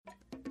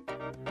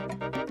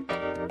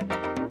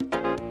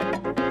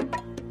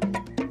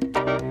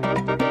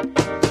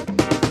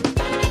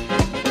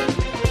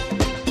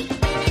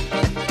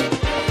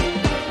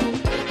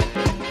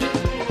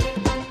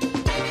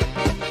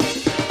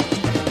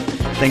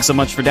Thanks so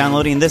much for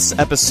downloading this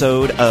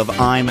episode of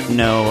I'm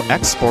No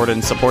Export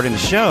and supporting the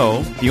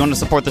show. If you want to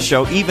support the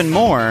show even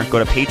more, go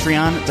to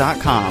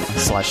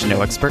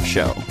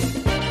patreon.com/noexpertshow.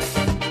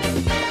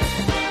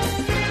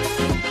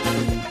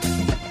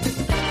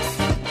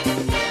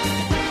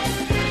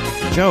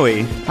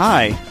 Joey,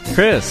 hi.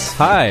 Chris,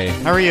 hi.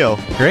 How are you?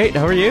 Great,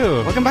 how are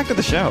you? Welcome back to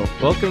the show.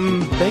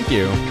 Welcome, thank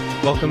you.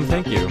 Welcome,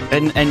 thank you.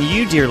 And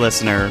you, dear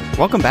listener,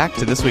 welcome back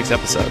to this week's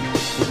episode.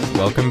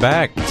 Welcome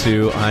back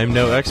to I'm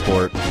No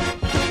Export.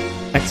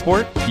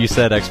 Export? You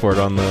said export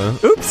on the...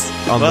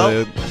 Oops. On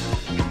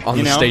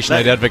the station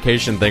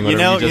identification thing. You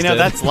know, did.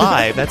 That's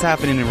live. That's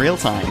happening in real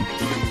time.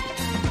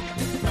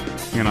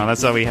 You know,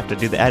 that's why we have to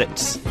do the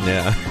edits.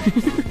 Yeah.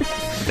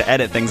 To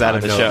edit things out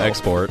of the show.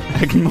 Export.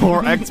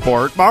 More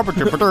export.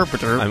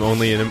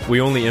 We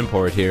only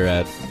import here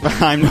at...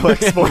 I'm No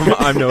Export.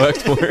 I'm No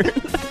Export.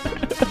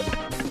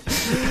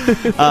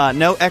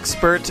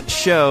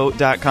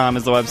 NoExpertShow.com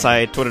is the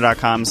website.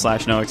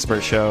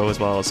 Twitter.com/NoExpertShow, as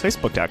well as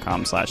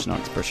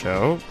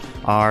Facebook.com/NoExpertShow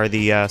are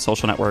the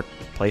social network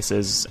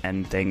places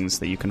and things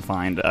that you can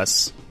find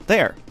us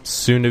there.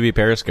 Soon to be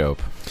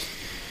Periscope.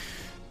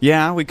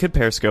 Yeah, we could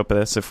Periscope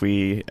this if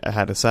we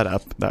had a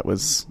setup that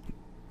was...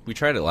 We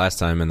tried it last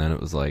time, and then it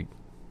was like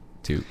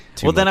too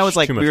well, then much, I was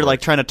like, we were work.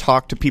 like trying to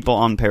talk to people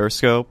on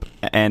Periscope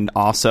and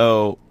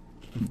also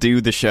do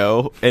the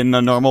show in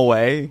a normal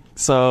way.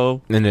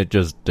 So, and it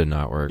just did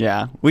not work.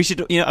 Yeah, we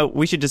should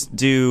just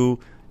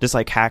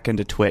like hack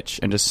into Twitch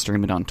and just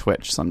stream it on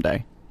Twitch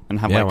someday and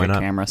have like a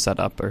camera set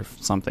up or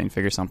something.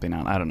 Figure something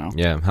out. I don't know.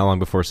 Yeah, how long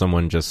before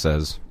someone just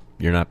says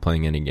you're not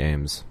playing any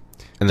games,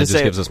 and then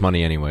just gives us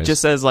money anyways?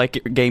 Just says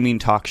like gaming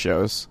talk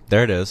shows.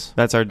 There it is.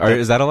 That's our.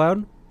 Is that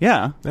allowed?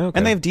 Yeah, okay.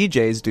 And they have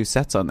DJs do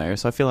sets on there,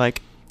 so I feel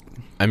like...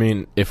 I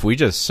mean, if we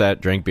just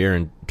drank beer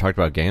and talked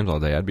about games all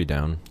day, I'd be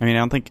down. I mean, I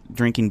don't think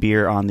drinking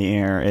beer on the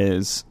air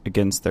is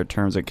against their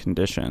terms and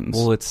conditions.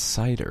 Well, it's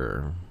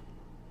cider.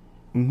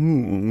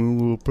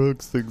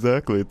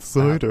 Exactly, it's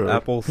cider.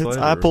 Apple cider. It's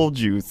apple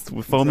juice,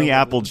 foamy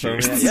apple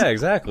juice. Yeah,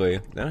 exactly.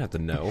 I don't have to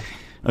know.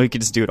 Oh, you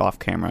could just do it off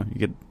camera.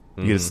 You could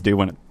just do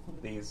one of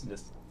these.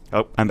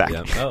 Oh, I'm back.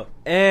 Yeah. Oh,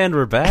 and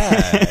we're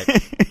back.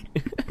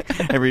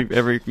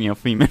 every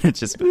few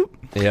minutes, just boop.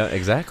 Yeah,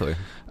 exactly.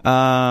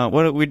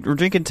 What we're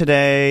drinking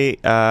today?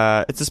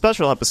 It's a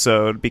special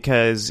episode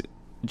because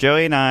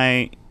Joey and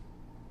I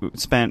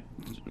spent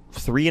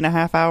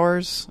 3.5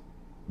 hours.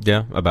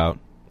 Yeah, about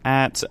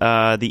at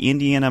the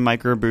Indiana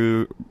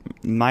Microbrewers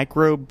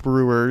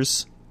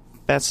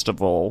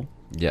Festival.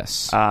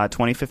 Yes.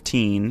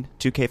 2015,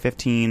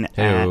 2K15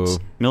 at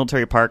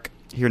Military Park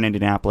here in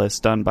Indianapolis,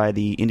 done by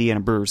the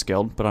Indiana Brewers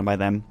Guild, put on by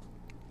them.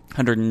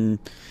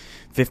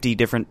 150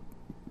 different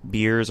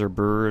beers or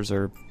brewers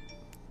or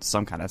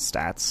some kind of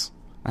stats.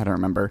 I don't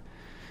remember.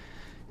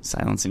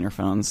 Silencing your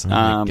phones. Oh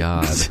my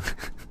God.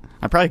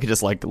 I probably could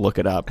just like look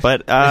it up.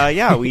 But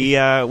yeah,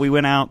 we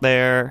went out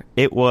there.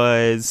 It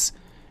was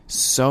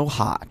so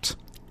hot.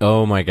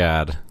 Oh my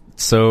God.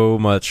 So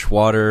much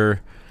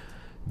water,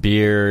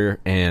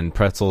 beer, and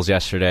pretzels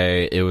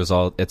yesterday.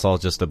 It's all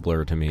just a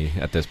blur to me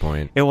at this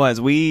point. It was.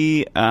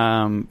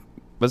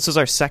 This was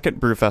our second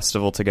brew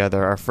festival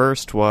together. Our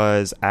first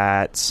was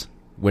at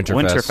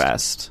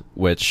Winterfest,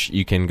 which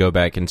you can go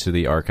back into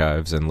the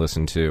archives and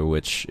listen to,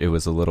 which it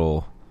was a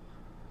little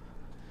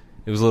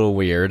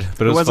weird,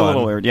 but it was fun. A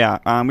little weird,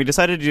 yeah. We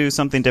decided to do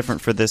something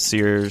different for this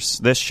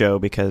show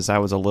because I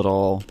was a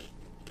little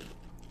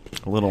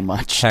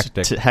much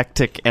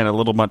hectic and a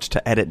little much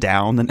to edit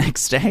down the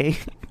next day.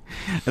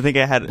 I think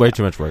I had way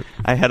too much work.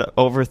 I had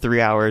over 3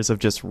 hours of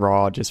just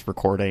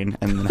recording,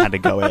 and then had to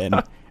go in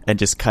and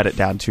just cut it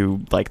down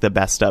to like the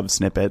best of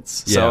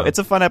snippets. Yeah. So it's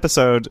a fun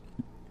episode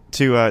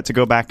to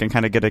go back and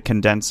kind of get a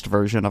condensed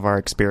version of our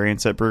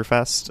experience at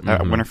Brewfest,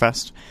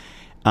 Winterfest.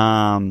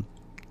 I'm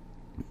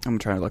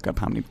trying to look up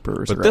how many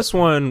brewers. But this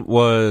one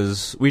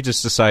was, we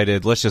just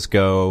decided, let's just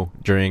go,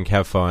 drink,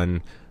 have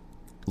fun,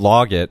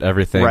 log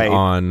everything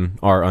on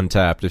our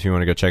Untapped. If you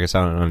want to go check us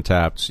out on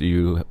Untapped,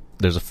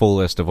 there's a full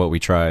list of what we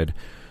tried.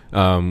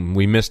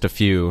 We missed a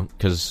few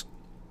because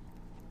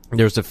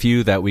there's a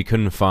few that we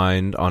couldn't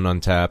find on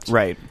Untapped.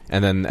 Right.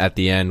 And then at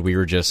the end, we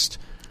were just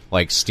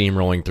like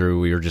steamrolling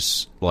through.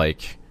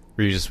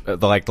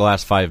 The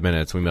last 5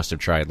 minutes, we must have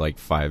tried like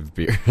 5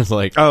 beers. Just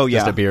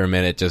a beer a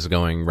minute, just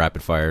going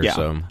rapid fire. Yeah.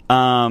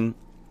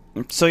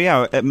 So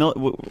yeah,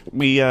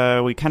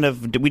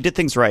 we did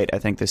things right. I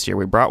think this year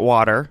we brought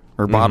water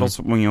or bottles.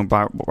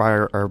 Brought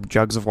our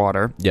jugs of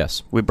water.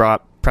 Yes. We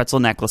brought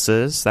pretzel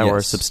necklaces that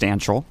were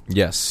substantial.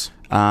 Yes.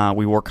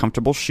 We wore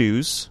comfortable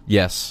shoes.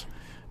 Yes.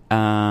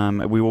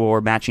 We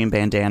wore matching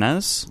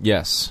bandanas.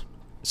 Yes.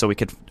 So we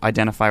could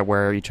identify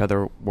where each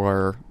other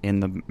were in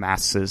the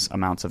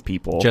amounts of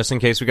people. Just in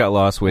case we got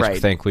lost, which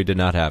thankfully did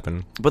not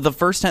happen. But the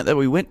first tent that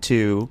we went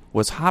to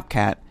was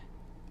Hopcat,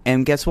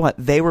 And guess what?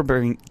 They were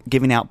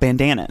giving out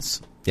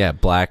bandanas. Yeah,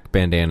 black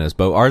bandanas.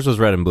 But ours was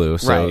red and blue,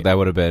 so right. that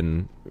would have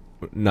been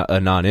a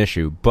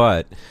non-issue.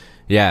 But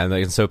yeah,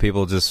 and so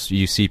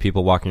you see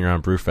people walking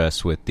around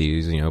Brewfest with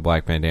these,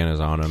 black bandanas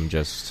on them,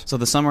 just so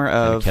the summer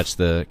of catch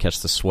the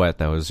sweat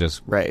that was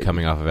just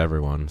coming off of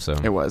everyone. So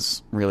it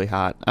was really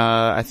hot.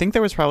 I think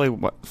there was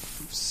probably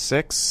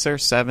 6 or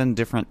 7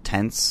 different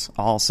tents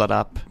all set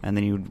up, and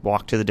then you'd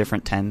walk to the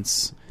different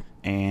tents,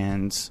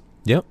 and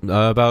yep,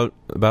 about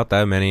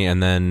that many,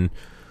 and then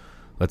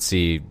let's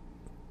see,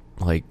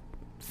 like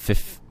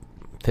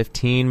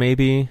 15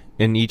 maybe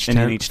in each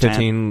tent.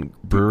 15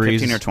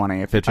 breweries, 15 or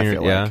 20. 15, I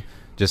feel yeah. like.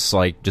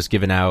 Just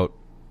giving out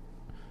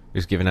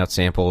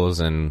samples,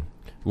 and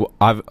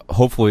but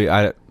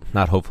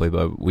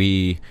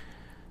we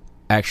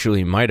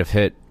actually might have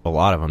hit a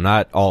lot of them,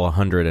 not all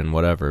 100 and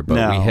whatever,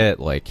 but we hit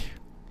like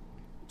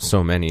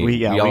so many.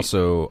 We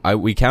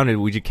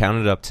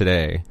counted up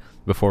today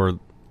before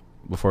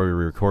we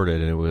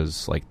recorded, and it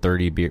was like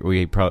 30 beer.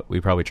 We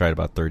probably tried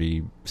about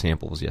 30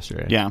 samples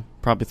yesterday. Yeah,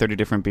 probably 30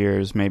 different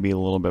beers, maybe a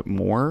little bit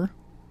more,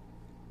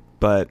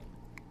 but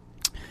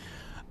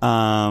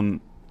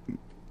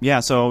yeah,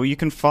 so you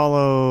can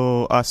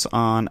follow us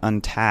on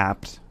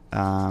Untappd,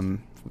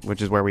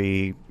 which is where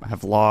we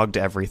have logged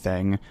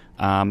everything.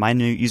 My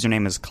new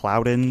username is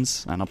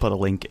Cloudins, and I'll put a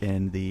link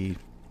in the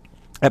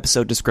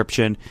episode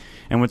description.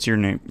 And what's your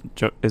name?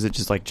 Is it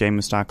just like Jay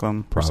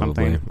Mustaklam or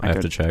something? I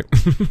have to check.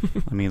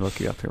 Let me look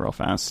you up here real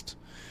fast.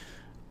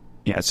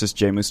 Yeah, it's just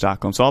Jay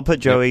Mustaklam. So I'll put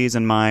Joey's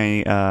and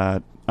my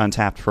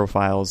Untappd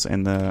profiles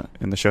in the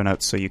show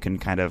notes, so you can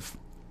kind of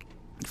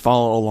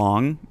follow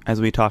along as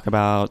we talk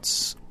about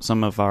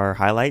some of our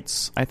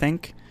highlights, I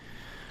think,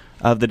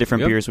 of the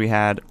different beers we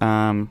had.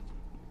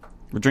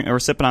 We're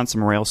sipping on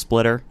some Rail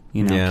Splitter,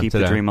 keep today.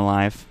 The dream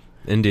alive.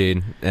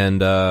 Indeed.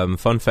 And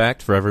fun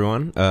fact for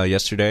everyone,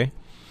 yesterday,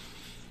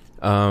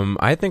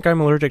 I think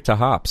I'm allergic to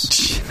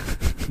hops.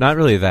 Not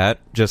really that,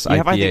 just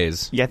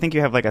IPAs. I think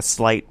you have like a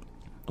slight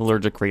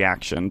allergic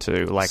reaction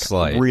to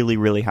really,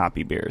 really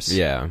hoppy beers.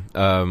 Yeah.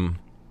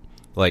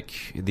 Like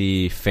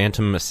the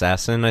Phantom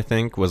Assassin, I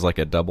think, was like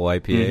a double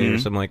IPA or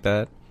something like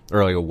that.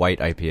 Or like a white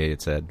IPA,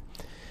 it said.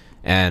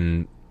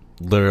 And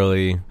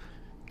literally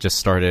just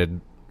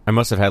started... I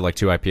must have had like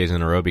 2 IPAs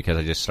in a row because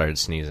I just started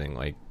sneezing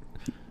like...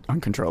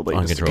 Uncontrollably.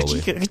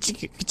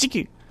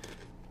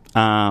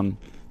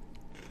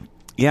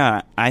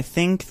 Yeah, I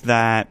think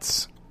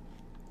that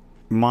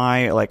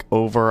my like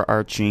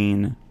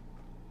overarching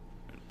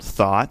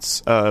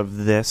thoughts of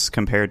this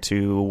compared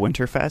to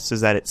Winterfest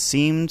is that it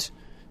seemed...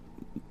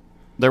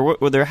 There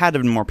had to have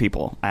been more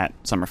people at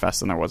Summerfest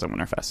than there was at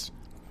Winterfest.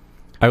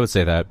 I would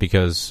say that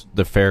because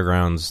the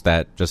fairgrounds,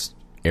 that just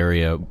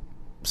area,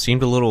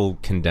 seemed a little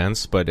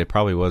condensed, but it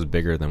probably was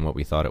bigger than what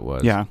we thought it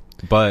was. Yeah.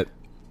 But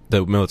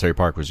the military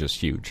park was just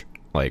huge.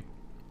 Like,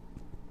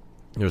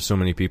 there were so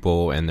many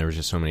people, and there was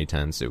just so many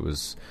tents. It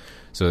was...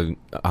 So,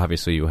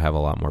 obviously, you have a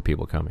lot more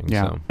people coming.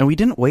 Yeah. So. And we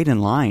didn't wait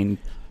in line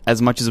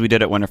as much as we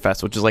did at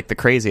Winterfest, which is like the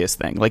craziest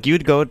thing. Like,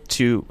 you'd go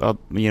to a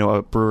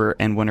brewer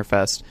and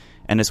Winterfest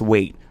and just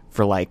wait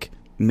for like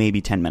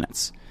maybe 10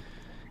 minutes,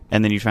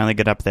 and then you finally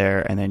get up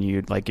there, and then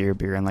you'd like get your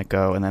beer and like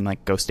go, and then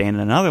like go stand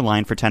in another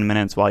line for 10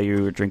 minutes while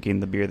you were drinking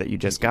the beer that you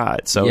just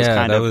got. So it's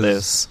kind of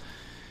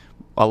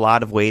a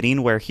lot of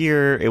waiting, where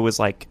here it was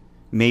like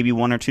maybe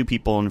 1 or 2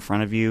 people in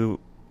front of you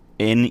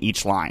in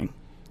each line.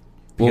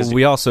 Well,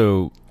 we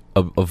also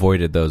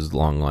avoided those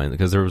long lines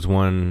because there was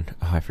one,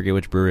 I forget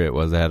which brewery it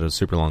was, that had a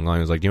super long line.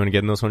 It was like, do you want to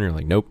get in this one? You're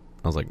like, nope.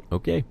 I was like,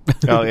 okay.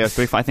 Oh yeah, I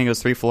think it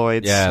was Three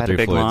Floyds. Had a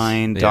big Floyds.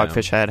 Line.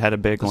 Dogfish Head had a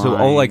big line. So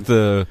all like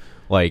the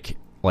like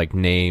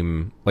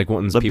name, like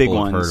ones the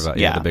people have heard about.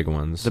 Yeah, the big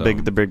ones.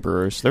 The big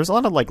brewers. There's a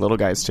lot of like little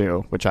guys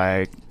too, which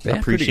I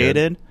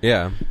appreciated.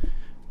 Yeah.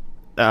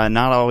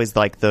 Not always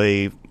like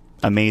the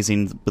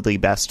amazingly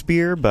best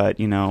beer, but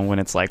when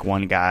it's like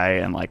one guy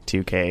and like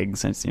 2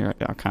 kegs, and you're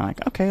kind of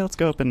like, okay, let's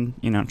go up and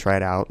try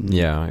it out.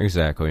 Yeah,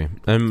 exactly.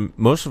 And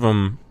most of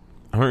them,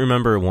 I don't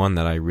remember one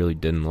that I really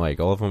didn't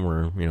like. All of them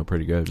were,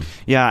 pretty good.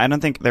 Yeah, I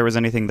don't think there was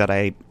anything that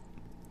I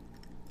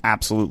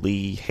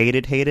absolutely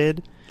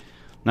hated.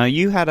 Now,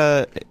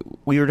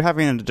 we were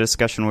having a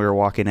discussion, we were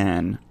walking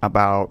in,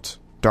 about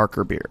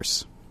darker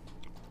beers.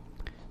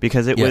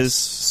 Because it was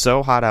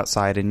so hot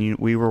outside, and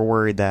we were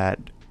worried that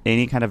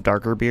any kind of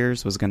darker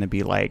beers was going to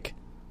be, like,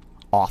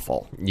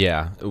 awful.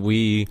 Yeah,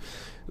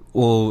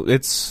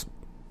 it's...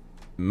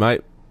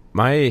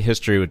 My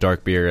history with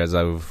dark beer, as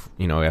I've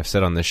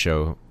said on this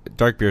show,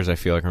 dark beers I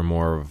feel like are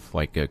more of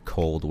like a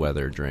cold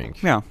weather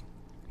drink. Yeah.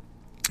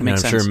 And I'm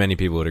sure many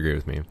people would agree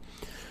with me.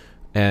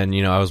 And,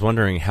 I was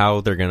wondering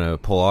how they're going to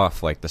pull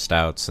off like the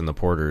stouts and the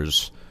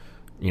porters,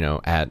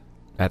 at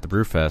the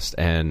Brewfest,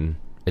 and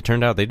it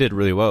turned out they did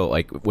really well.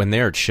 Like when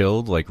they are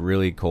chilled, like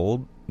really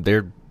cold,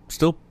 they're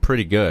still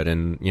pretty good.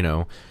 And,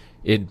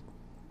 they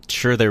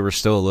were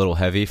still a little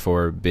heavy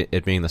for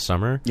it being the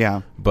summer.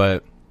 Yeah.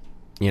 But,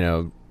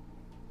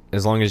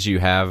 as long as you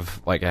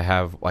have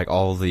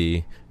all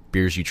the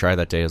beers you try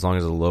that day, as long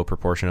as a low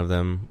proportion of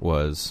them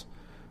was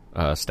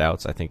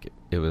stouts. I think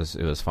it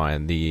was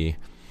fine. The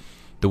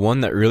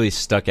one that really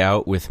stuck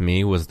out with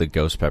me was the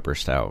Ghost Pepper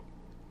Stout.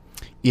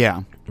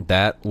 Yeah,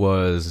 that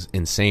was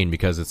insane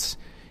because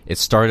it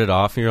started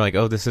off and you're like,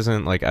 oh, this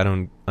isn't like, I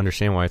don't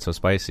understand why it's so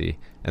spicy,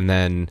 and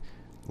then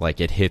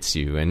like it hits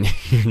you and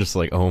you're just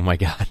like, oh my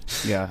god.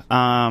 Yeah.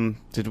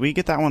 Did we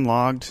get that one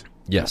logged?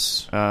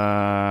 Yes.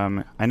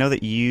 I know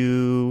that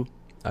you.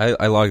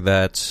 I logged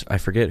that. I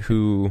forget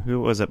who. Who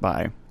was it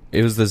by?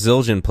 It was the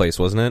Zildjian place,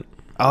 wasn't it?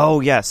 Oh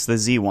yes, the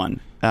Z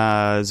one.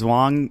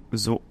 Zhuangzig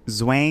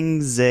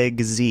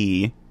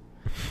Z.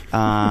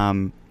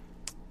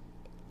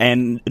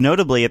 And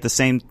notably at the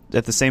same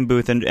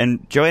booth,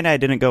 and Joey and I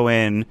didn't go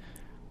in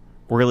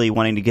really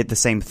wanting to get the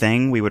same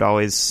thing. We would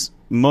always,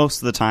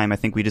 most of the time, I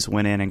think we just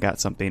went in and got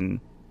something,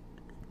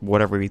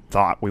 whatever we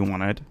thought we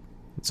wanted.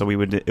 So it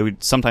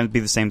would sometimes be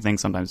the same thing,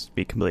 sometimes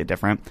be completely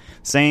different.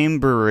 Same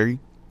brewery.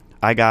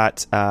 I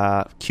got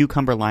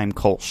cucumber lime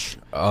Kolsch.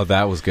 Oh,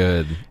 that was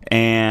good.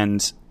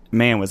 And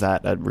man, was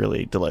that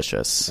really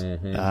delicious.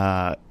 Mm-hmm.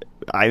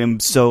 I am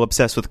so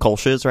obsessed with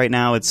Kolsch's right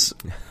now. It's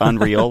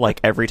unreal.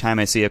 Like every time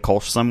I see a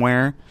Kolsch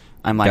somewhere,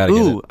 I'm like,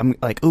 ooh,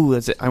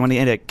 that's it. I want to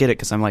get it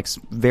because I'm like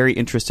very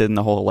interested in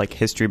the whole like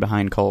history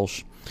behind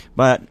Kolsch.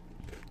 But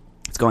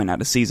it's going out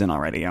of season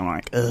already. I'm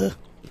like, ugh.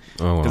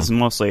 Oh, wow. It's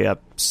mostly a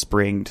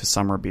spring to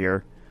summer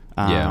beer.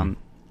 Yeah. And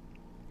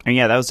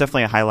yeah, that was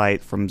definitely a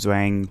highlight from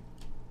Zhuangzig.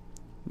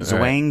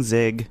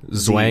 Zhuangzigs.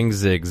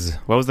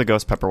 What was the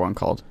Ghost Pepper one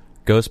called?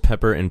 Ghost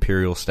Pepper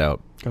Imperial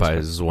Stout by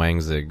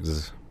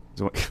Zhuangzigs.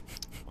 Zhuangzigs.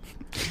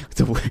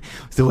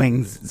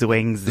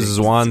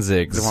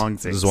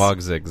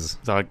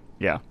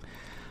 Yeah.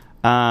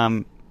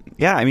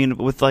 Yeah, I mean,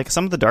 with like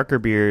some of the darker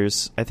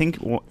beers, I think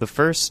the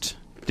first...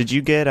 Did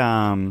you get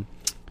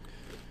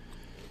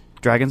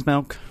Dragon's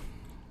Milk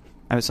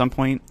at some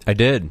point? I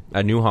did,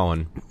 at New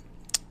Holland.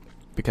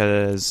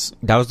 Because...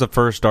 That was the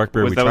first dark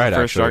beer we tried, That was the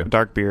first actually.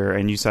 dark beer,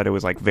 and you said it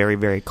was like very,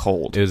 very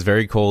cold. It was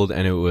very cold,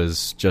 and it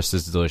was just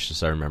as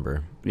delicious, I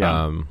remember.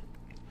 Yeah.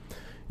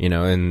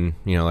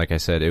 Like I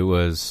said, it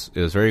was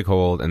very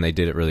cold, and they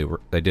did it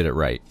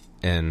right.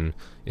 And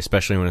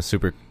especially when it's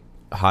super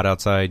hot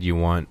outside, you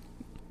want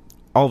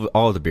all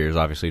of the beers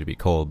obviously to be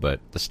cold,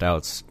 but the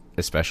stouts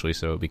especially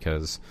so,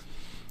 because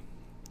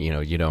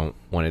you don't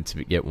want it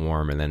to get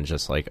warm and then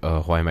just like,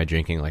 oh, why am I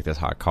drinking like this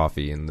hot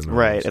coffee in the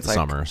middle of the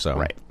summer? So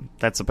right,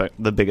 that's about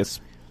the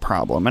biggest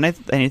problem, and I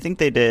think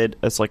they did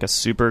a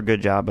super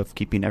good job of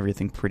keeping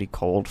everything pretty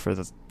cold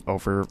because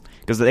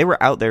they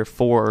were out there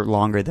for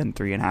longer than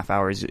 3.5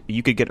 hours.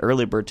 You could get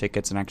early bird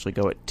tickets and actually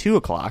go at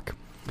 2:00.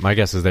 My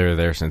guess is they were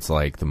there since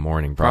like the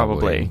morning,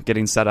 probably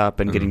getting set up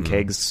and getting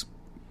kegs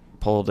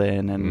pulled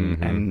in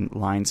and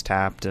lines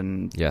tapped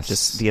and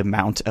just the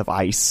amount of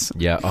ice.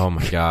 Yeah. Oh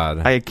my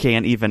god. I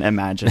can't even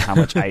imagine how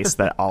much ice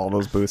that all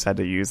those booths had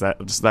to use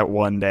that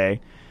one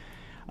day.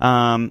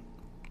 I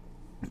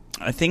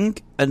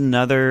think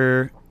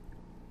another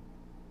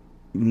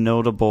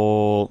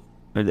notable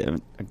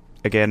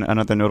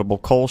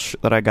Kolsch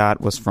that I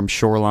got was from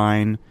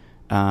Shoreline.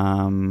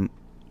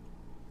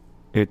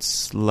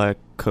 It's La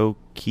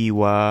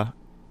Coquiwa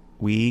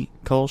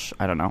Kolsch.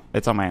 I don't know.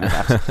 It's on my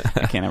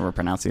apps. I can't ever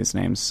pronounce these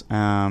names.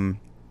 That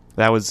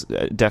was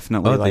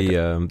definitely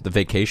the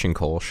Vacation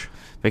Kolsch.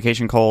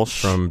 Vacation Kolsch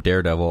from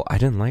Daredevil. I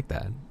didn't like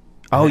that.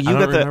 Oh, you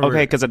got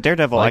because at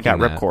Daredevil I got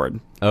Ripcord.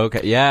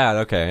 Okay,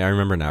 yeah, okay, I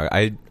remember now.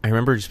 I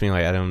remember just being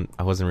like,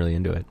 I wasn't really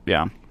into it.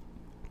 Yeah.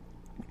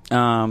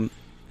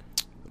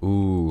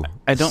 Ooh,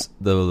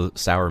 the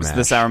Sour Mash.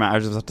 The Sour Mash. I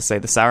was just about to say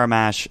the Sour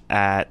Mash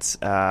at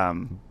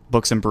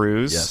Books and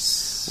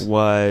Brews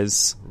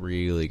was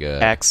really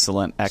good.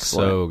 Excellent.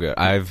 So good.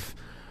 I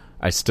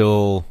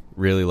still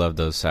really love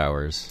those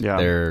sours. Yeah.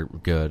 They're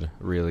good.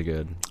 Really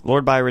good.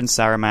 Lord Byron's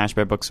Sour Mash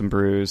by Books and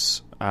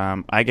Brews.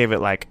 I gave it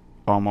like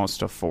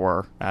almost a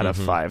 4 out of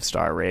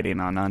 5-star rating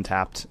on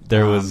Untapped.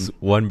 There was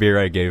one beer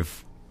I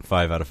gave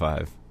 5 out of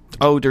 5.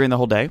 Oh, during the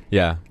whole day?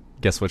 Yeah.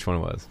 Guess which one it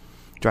was?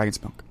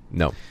 Dragon's Milk.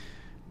 No.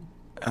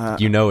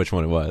 You know which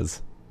one it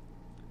was.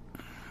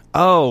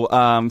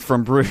 Oh,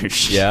 from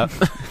Bruges. Yeah.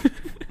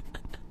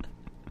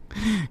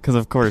 Because,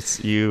 of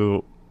course,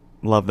 you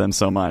love them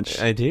so much.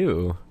 I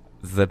do.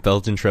 The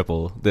Belgian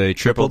Triple. The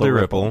Triple de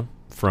Ripple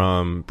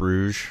from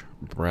Bruges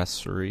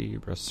Brasserie,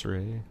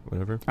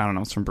 whatever. I don't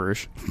know. It's from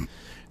Bruges.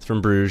 It's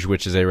from Bruges,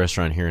 which is a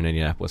restaurant here in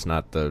Indianapolis,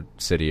 not the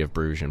city of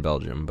Bruges in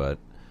Belgium, but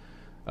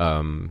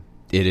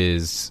it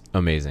is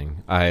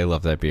amazing. I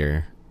love that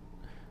beer.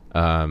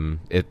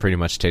 It pretty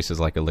much tastes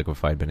like a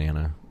liquefied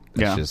banana.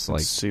 It's just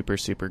like super,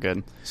 super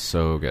good.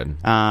 So good.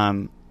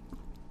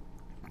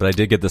 But I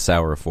did get the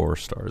sour 4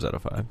 stars out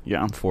of 5.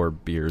 Yeah. 4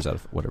 beers out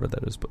of whatever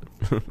that is.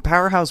 But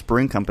Powerhouse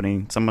Brewing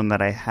Company, someone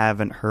that I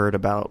haven't heard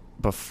about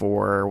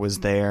before, was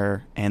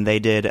there, and they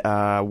did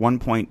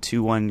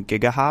 1.21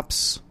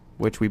 gigahops,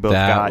 which we both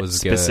got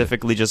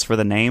specifically just for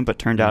the name, but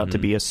turned out to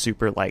be a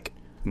super, like,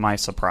 my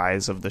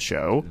surprise of the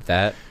show.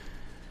 That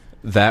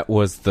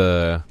was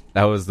the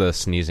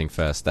sneezing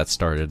fest that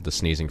started the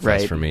sneezing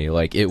fest for me.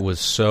 Like, it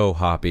was so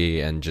hoppy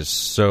and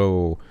just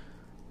so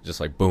just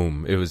like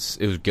boom. It was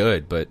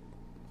good, but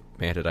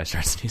man, did I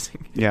start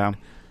sneezing. Yeah.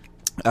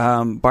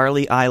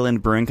 Barley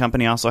Island Brewing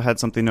Company also had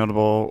something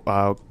notable.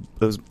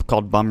 It was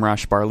called Bum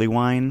Rush Barley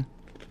Wine.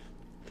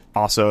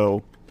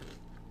 Also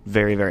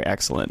very, very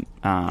excellent.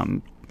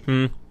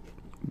 You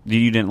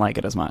didn't like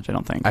it as much, I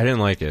don't think. I didn't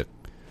like it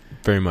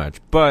very much,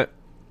 but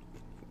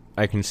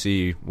I can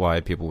see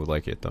why people would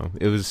like it, though.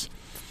 It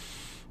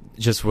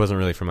just wasn't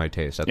really for my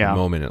taste at the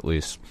moment, at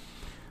least.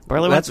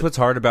 That's what's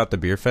hard about the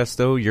beer fest,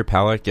 though. Your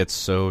palate gets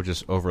so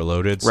just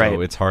overloaded,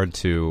 so it's hard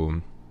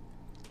to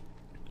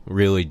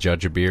really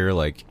judge a beer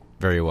like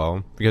very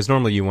well, because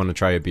normally you want to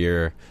try a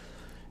beer,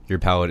 your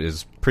palate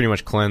is pretty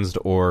much cleansed,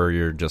 or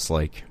you're just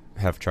like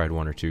have tried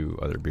one or two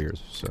other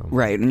beers. So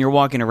right, and you're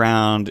walking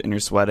around and you're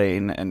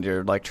sweating and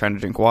you're like trying to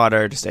drink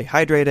water to stay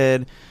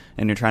hydrated,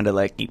 and you're trying to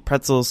like eat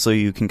pretzels so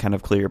you can kind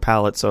of clear your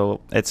palate. So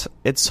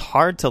it's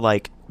hard to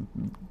like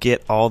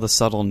get all the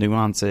subtle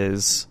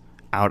nuances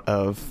out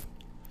of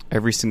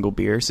every single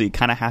beer, so you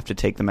kind of have to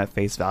take them at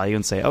face value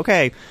and say,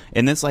 okay,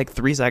 in this like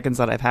 3 seconds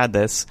that I've had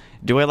this,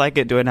 do I like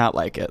it, do I not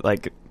like it?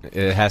 Like,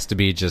 it has to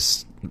be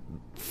just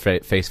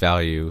face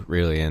value,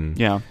 really. And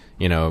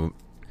you know,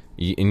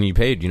 you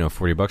paid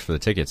 $40 for the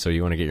ticket, so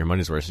you want to get your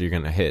money's worth, so you're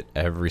going to hit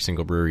every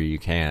single brewery you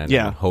can.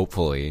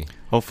 Hopefully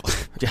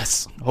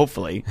yes,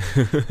 hopefully.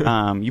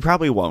 You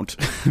probably won't.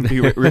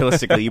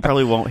 Realistically, you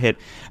probably won't hit.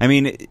 I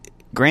mean,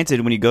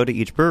 granted, when you go to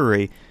each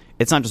brewery,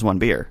 it's not just one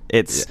beer.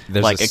 It's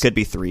like it could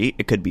be 3,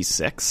 it could be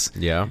 6.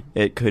 Yeah.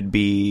 It could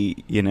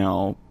be,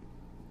 Yeah,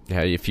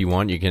 if you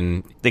want, you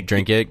can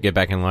drink it, get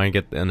back in line,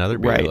 get another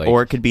beer. Right.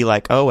 Or it could be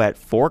like, at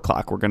 4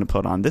 o'clock we're going to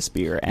put on this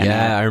beer. And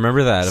I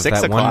remember that.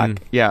 6 o'clock.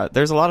 Yeah,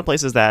 there's a lot of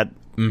places that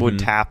would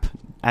tap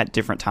at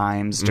different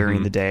times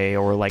during the day,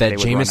 or like that they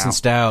would Jameson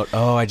Stout.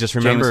 Oh, I just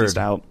remembered. Jameson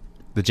Stout.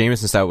 The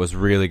Jameson Stout was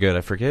really good.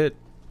 I forget.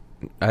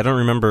 I don't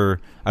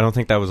remember. I don't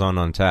think that was on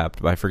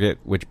Untapped, but I forget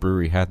which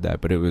brewery had that,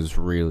 but it was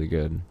really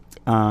good.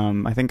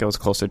 I think it was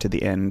closer to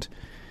the end.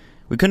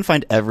 We couldn't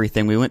find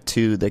everything. We went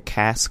to the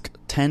cask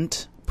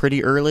tent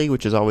pretty early,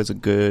 which is always a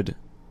good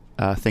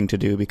thing to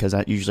do, because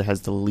that usually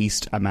has the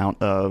least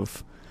amount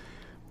of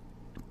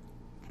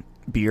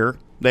beer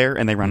there,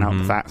 and they run out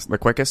the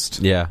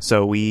quickest. Yeah.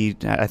 So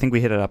I think we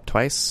hit it up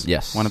twice.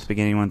 Yes. One at the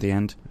beginning, one at the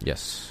end.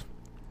 Yes.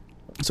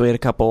 So we had a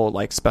couple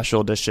like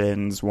special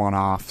editions,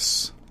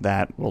 one-offs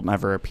that will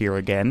never appear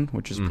again,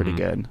 which is pretty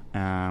good.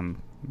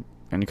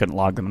 And you couldn't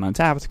log them on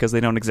Untappd because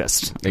they don't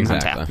exist.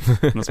 Exactly.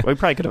 We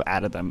probably could have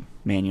added them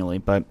manually,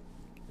 but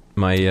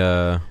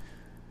my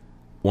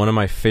one of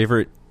my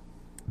favorite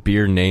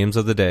beer names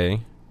of the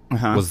day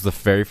was the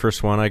very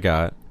first one I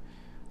got.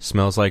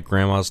 Smells Like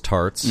Grandma's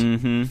Tarts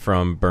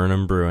from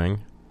Burnham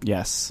Brewing.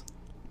 Yes.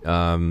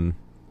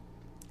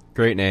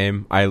 Great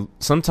name.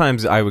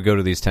 Sometimes I would go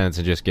to these tents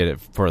and just get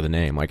it for the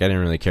name. Like, I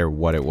didn't really care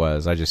what it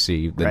was. I just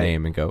see the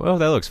name and go, oh,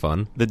 that looks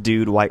fun. The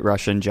Dude White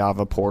Russian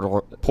Java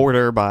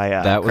Porter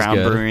by Crown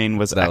Brewing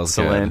was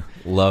excellent.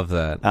 Love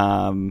that.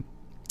 I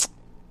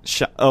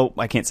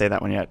can't say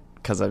that one yet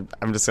because I'm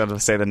just going to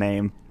say the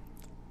name,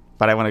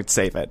 but I want to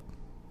save it.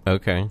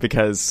 Okay.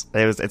 Because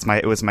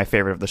it was my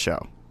favorite of the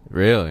show.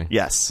 Really?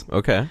 Yes.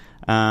 Okay.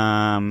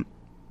 Gummy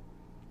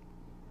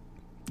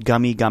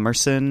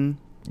Gummerson.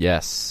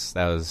 Yes,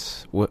 that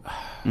was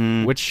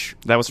which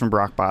that was from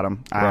Brock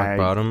Bottom.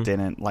 Bottom?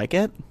 Didn't like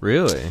it.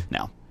 Really?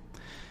 No.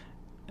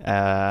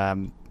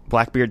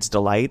 Blackbeard's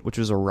Delight, which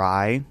was a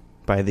rye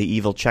by the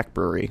Evil Czech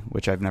Brewery,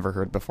 which I've never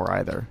heard before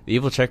either. The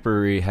Evil Czech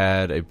Brewery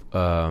had a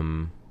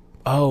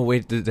oh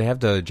wait, did they have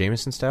the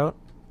Jameson Stout?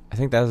 I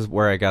think that was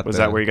where I got. Was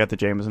that where you got the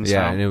Jameson Stout?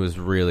 Yeah, and it was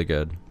really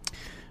good.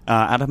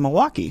 Out of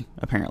Milwaukee,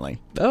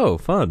 apparently. Oh,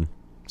 fun.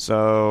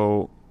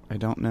 So I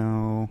don't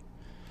know.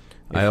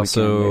 I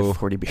also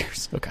 40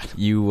 beers. Oh god.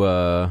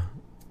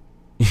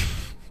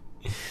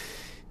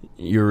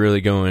 You're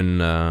really going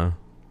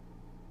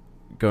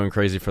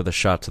crazy for the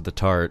shot to the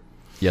tart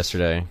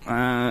yesterday.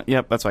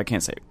 Yep, that's why I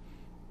can't say it.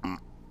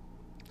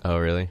 Oh,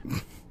 really?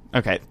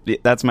 Okay,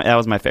 that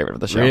was my favorite of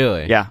the show.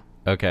 Really? Yeah.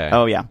 Okay.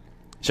 Oh yeah.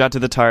 Shot to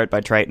the Tart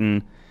by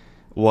Triton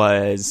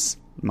was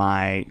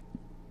my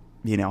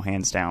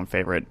hands down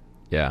favorite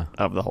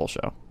of the whole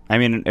show. I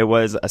mean, it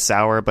was a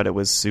sour, but it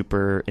was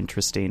super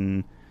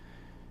interesting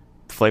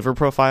flavor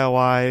profile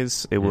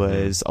wise. It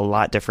was a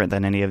lot different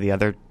than any of the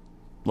other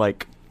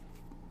like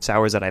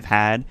sours that I've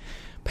had.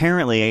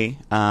 Apparently,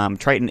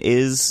 Triton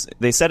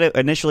they said it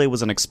initially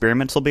was an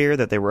experimental beer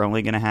that they were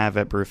only going to have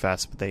at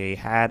Brewfest, but they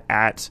had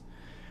at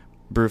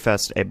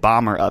Brewfest a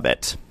bomber of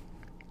it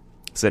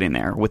sitting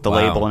there with the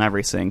label and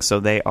everything. So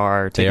they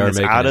are taking this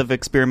out of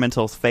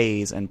experimental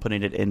phase and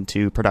putting it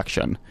into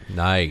production.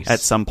 Nice.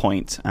 At some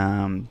point.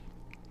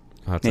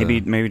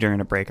 Maybe during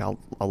a break I'll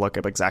look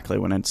up exactly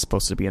when it's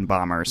supposed to be in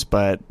bombers,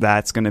 but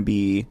that's going to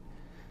be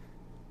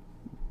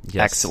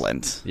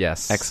excellent.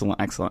 Yes. Excellent.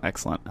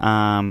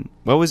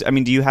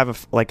 Do you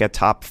have a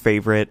top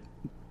favorite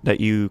that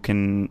you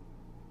can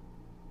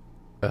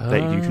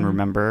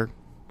remember?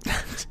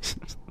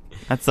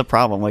 That's the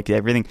problem. Like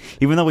everything,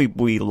 even though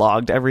we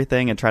logged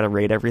everything and try to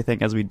rate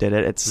everything as we did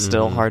it, it's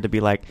still hard to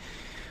be like,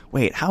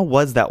 wait, how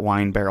was that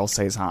wine barrel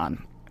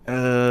saison?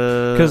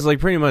 Because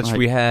pretty much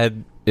we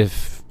had,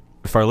 if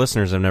our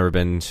listeners have never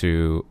been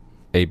to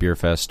a beer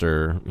fest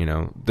or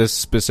this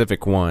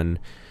specific one,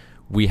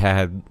 we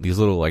had these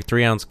little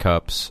 3-ounce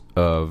cups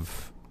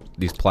of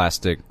these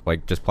plastic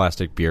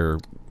beer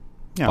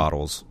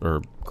bottles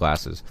or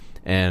glasses,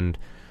 and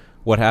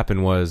what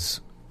happened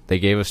was they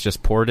gave us,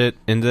 just poured it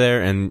into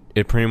there, and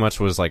it pretty much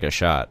was like a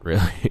shot,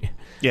 really.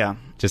 Yeah.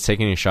 Just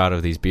taking a shot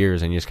of these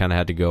beers, and you just kind of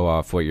had to go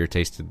off what you're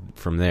tasted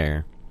from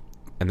there,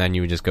 and then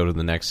you would just go to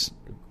the next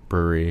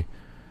brewery,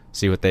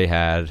 see what they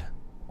had,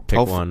 pick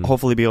one.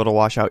 Hopefully be able to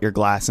wash out your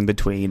glass in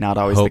between. Not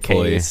always the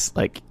case.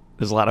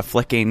 There's a lot of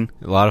flicking.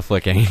 A lot of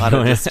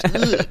just,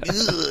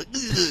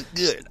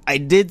 I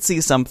did see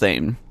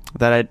something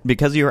that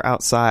because you were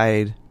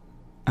outside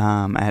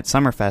at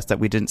Summerfest that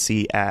we didn't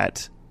see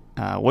at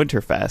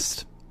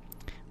Winterfest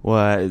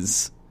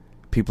was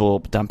people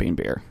dumping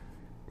beer.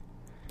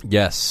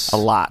 Yes. A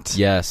lot.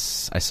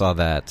 Yes, I saw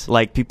that.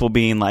 People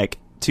being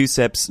 2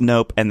 sips,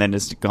 nope, and then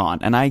just gone.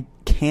 And I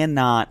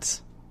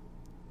cannot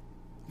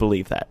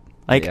believe that.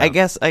 I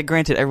guess,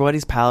 granted,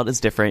 everybody's palate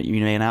is different.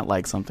 You may not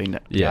like something,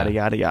 yada,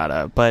 yada,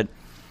 yada. But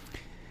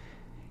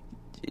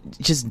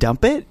just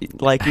dump it?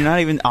 You're not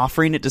even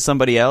offering it to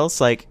somebody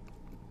else? I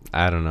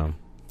don't know.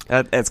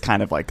 It's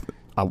kind of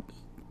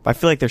I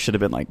feel like there should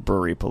have been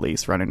brewery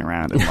police running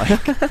around and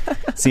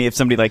see if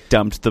somebody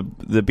dumped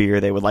the beer,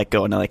 they would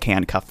go and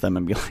handcuff them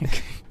and be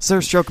like,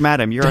 "Sir, stroke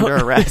madam, you're under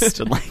arrest."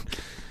 And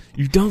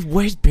you don't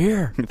waste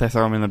beer. They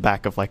throw them in the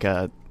back of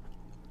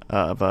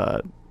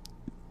a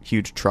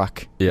huge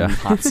truck in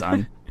hot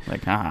sun.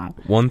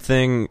 One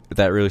thing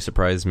that really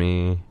surprised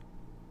me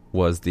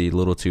was the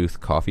Little Tooth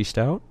Coffee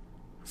Stout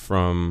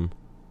from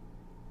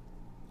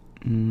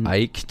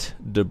Eicht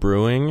de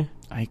Brewing.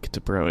 Eicht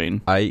de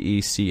Brewing.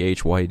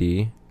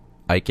 IECHYD.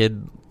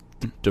 Eicht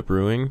de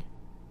Brewing.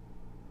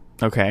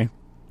 Okay.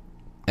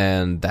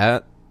 And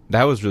that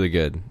was really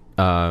good.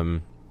 I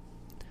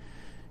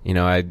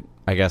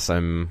guess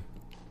I'm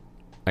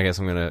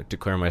gonna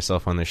declare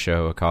myself on the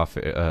show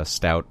a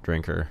stout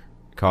drinker,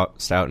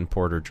 stout and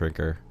porter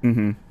drinker.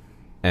 Mm-hmm.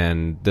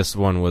 And this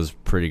one was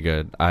pretty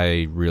good.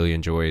 I really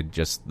enjoyed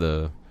just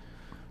the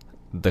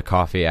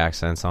coffee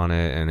accents on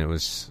it, and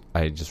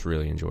I just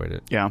really enjoyed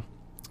it. Yeah.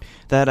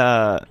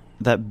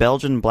 That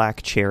Belgian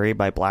Black Cherry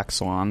by Black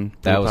Swan.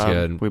 That was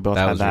good. We both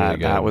had that.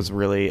 Really that was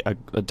really a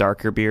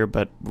darker beer,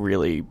 but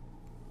really,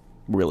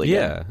 really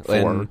good.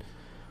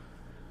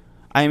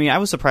 I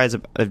was surprised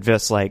at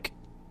just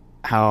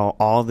how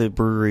all the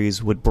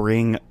breweries would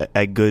bring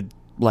a good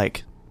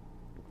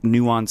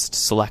nuanced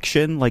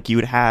selection. You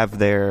would have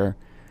their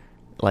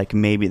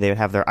maybe they would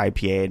have their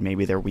IPA and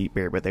maybe their wheat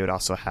beer, but they would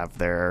also have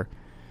their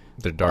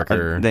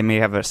darker. They may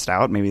have a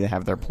stout, maybe they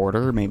have their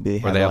porter, maybe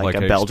they have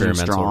a Belgian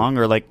strong,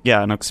 or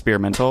an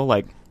experimental.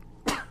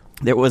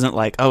 There wasn't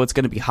oh, it's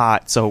going to be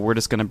hot, so we're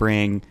just going to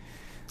bring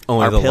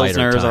only our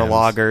pilsners, our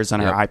lagers,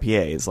 and our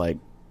IPAs.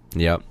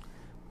 Yep.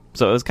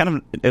 So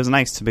it was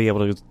nice to be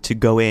able to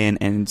go in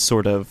and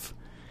sort of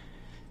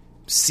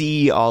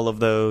see all of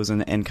those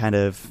and kind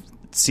of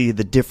see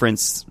the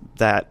difference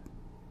that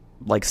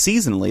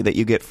seasonally that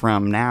you get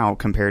from now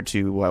compared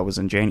to what was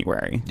in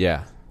January.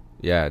 Yeah.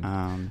 Yeah.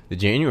 The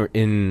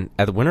January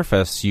at the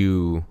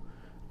Winterfest,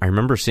 I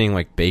remember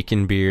seeing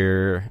bacon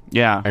beer.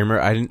 Yeah. I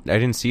remember I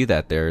didn't see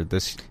that there.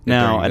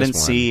 I didn't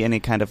see any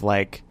kind of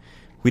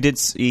we did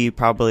see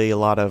probably a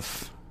lot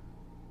of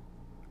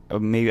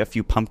maybe a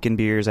few pumpkin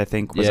beers, I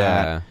think was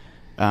at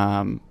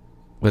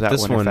but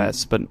this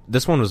Winterfest, but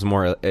this one was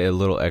a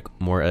little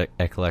more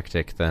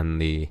eclectic than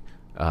the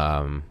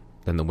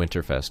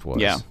Winterfest was.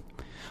 Yeah.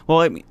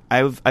 Well,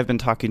 I've been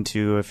talking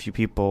to a few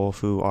people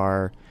who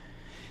are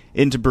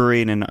into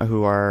brewing and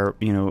who are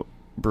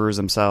brewers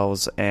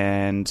themselves,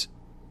 and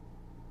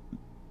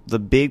the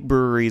big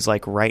breweries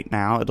right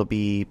now, it'll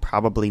be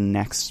probably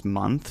next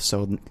month,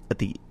 so at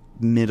the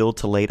middle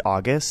to late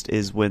August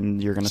is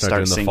when you're going to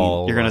start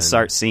seeing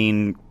start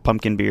seeing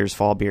pumpkin beers,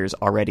 fall beers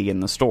already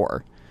in the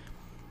store.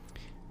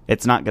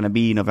 It's not going to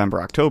be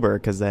November, October,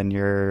 because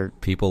then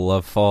people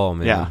love fall,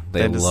 man. Yeah,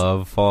 they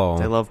love fall.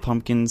 They love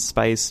pumpkin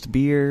spiced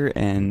beer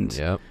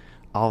and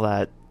all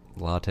that.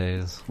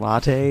 Lattes,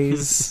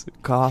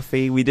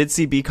 coffee. We did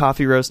see Bee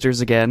Coffee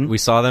Roasters again. We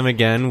saw them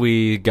again.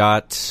 We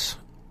got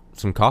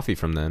some coffee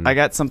from them. I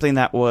got something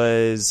that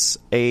was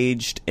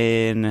aged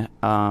in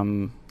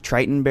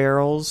Triton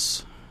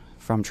barrels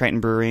from Triton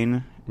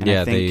Brewing. And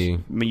I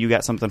think you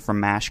got something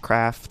from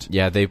Mashcraft.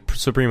 Yeah,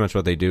 so pretty much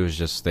what they do is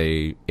just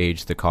they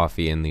age the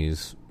coffee in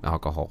these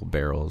alcohol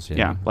barrels.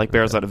 Yeah,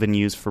 barrels that have been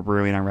used for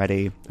brewing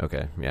already.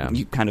 Okay, yeah.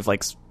 You kind of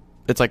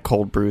it's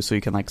cold brew, so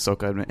you can soak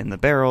them in the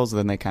barrels, and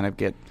then they kind of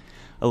get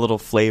a little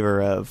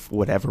flavor of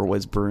whatever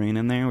was brewing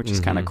in there, which is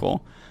kind of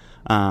cool.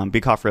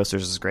 Bee Coffee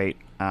Roasters is great.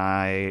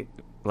 I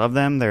love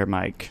them. They're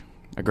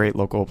a great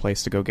local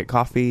place to go get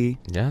coffee.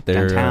 Yeah,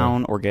 they're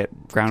downtown or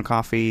get ground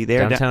coffee.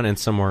 They're downtown and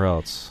somewhere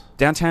else.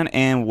 Downtown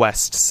and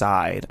West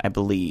Side, I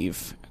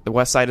believe. The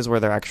West Side is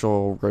where their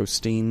actual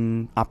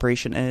roasting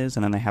operation is,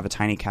 and then they have a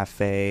tiny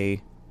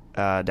cafe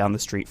down the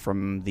street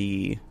from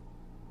the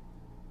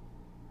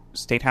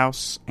State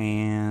House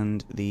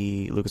and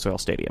the Lucas Oil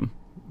Stadium.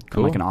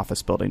 Cool. Like an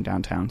office building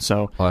downtown.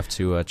 So I'll have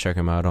to check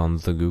them out on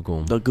the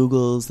Google. The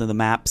Googles and the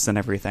maps and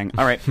everything.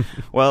 All right.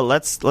 Well,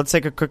 let's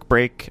take a quick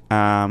break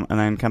and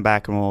then come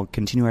back and we'll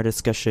continue our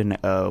discussion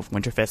of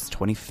Winterfest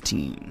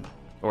 2015.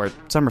 Or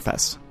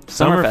Summerfest.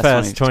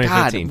 Summerfest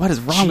 2015. God, what is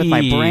wrong with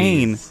my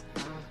brain?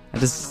 I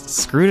just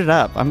screwed it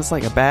up. I'm just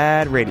like a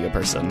bad radio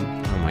person.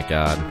 Oh my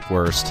God.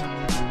 Worst.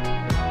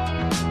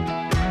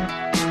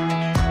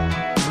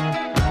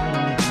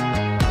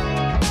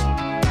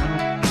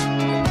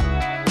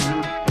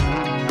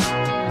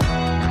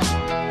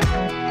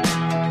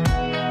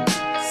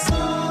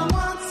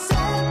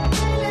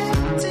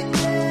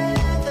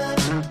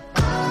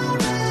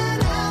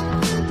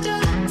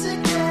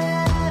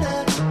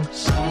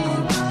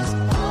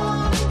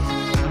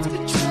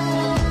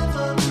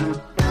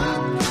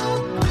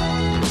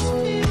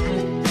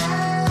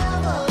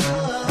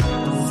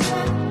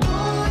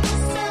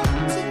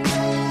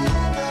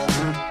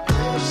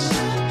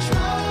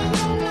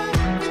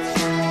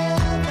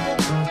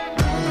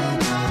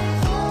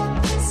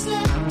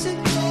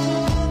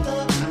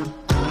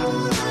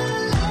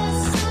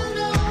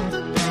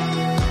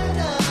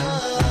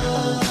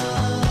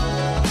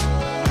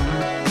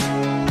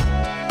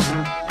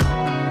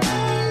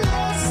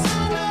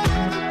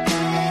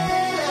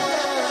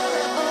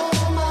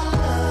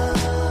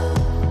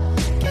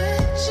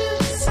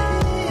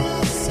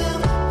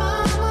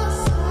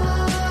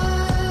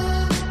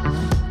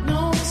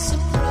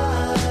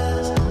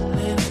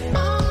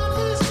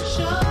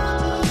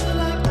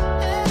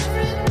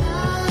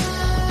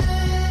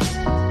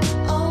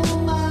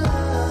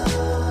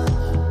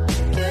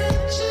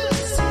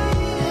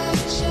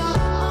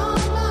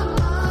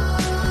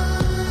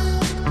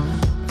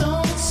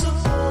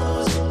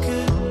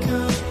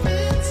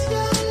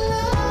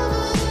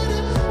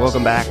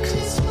 Welcome back.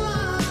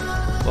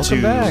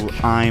 Welcome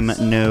back. I'm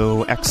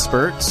No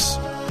Expert,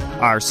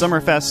 our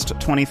Summerfest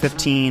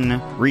 2015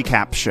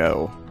 recap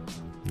show.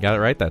 You got it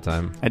right that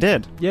time. I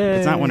did. Yay.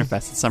 It's not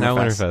Winterfest, it's Summerfest. Not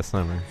Winterfest,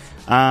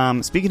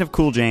 summer. Speaking of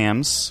cool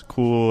jams,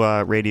 cool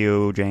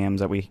radio jams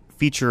that we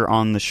feature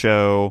on the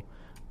show,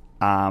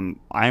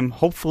 I'm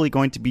hopefully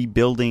going to be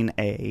building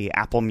a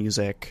Apple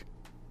Music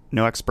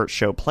No Expert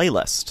show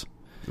playlist.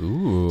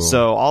 Ooh.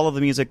 So all of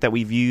the music that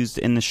we've used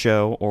in the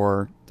show,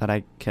 or that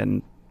I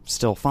can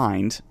still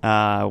find,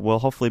 will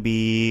hopefully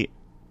be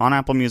on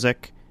Apple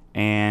Music,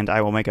 and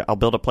I'll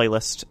build a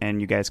playlist, and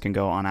you guys can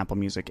go on Apple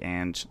Music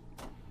and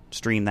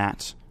stream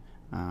that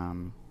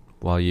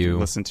while you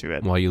listen to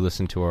it. While you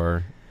listen to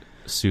our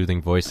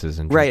soothing voices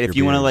and right. If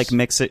you want to like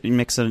mix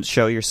a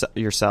show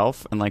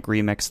yourself and like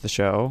remix the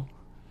show,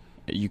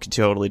 you could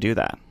totally do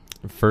that.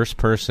 First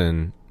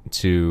person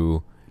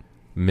to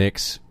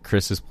mix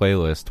Chris's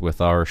playlist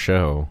with our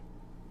show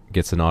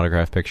gets an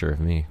autographed picture of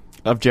me.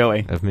 Of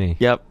Joey. Of me.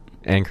 Yep.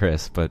 And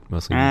Chris, but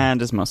mostly me. And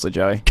just mostly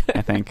Joey,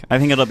 I think. I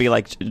think it'll be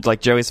like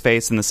Joey's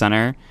face in the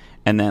center,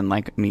 and then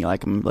like me,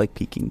 like I'm like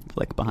peeking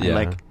like behind,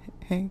 like,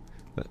 hey.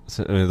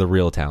 So, the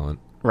real talent.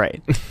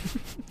 Right.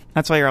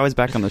 That's why you're always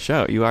back on the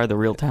show. You are the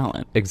real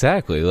talent.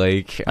 Exactly.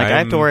 Like I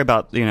have to worry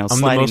about, I'm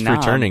sliding the most knob.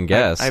 returning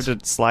guest. I have to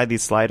slide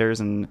these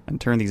sliders and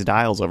turn these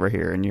dials over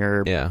here, and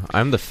you're... Yeah,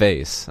 I'm the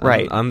face.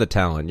 Right. I'm the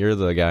talent. You're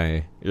the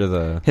guy. You're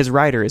the... His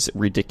rider is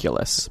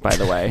ridiculous, by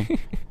the way.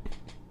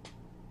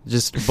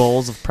 Just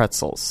bowls of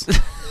pretzels.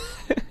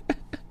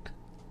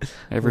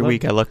 Every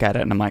week I look at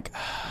it and I'm like,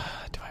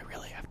 do I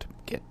really have to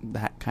get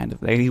that kind of...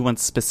 He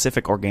wants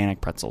specific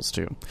organic pretzels,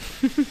 too.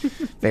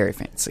 Very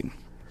fancy.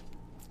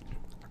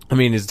 I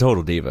mean, he's a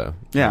total diva.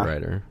 Yeah.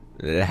 Writer.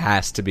 It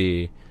has to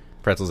be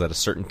pretzels at a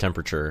certain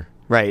temperature.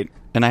 Right.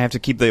 And I have to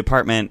keep the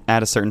apartment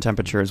at a certain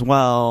temperature as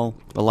well.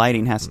 The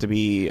lighting has to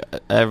be...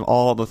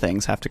 all the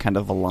things have to kind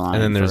of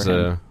align. And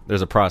then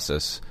there's a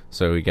process.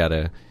 So we got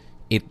to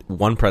eat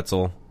one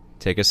pretzel,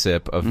 take a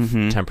sip of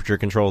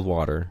temperature-controlled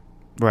water.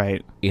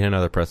 Right. Eat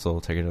another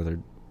pretzel, take another...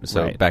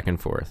 So right. Back and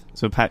forth.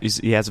 So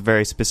he has a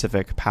very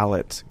specific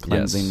palate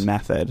cleansing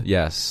method.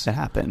 Yes. That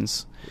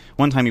happens.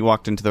 One time he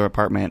walked into the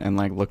apartment and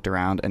like looked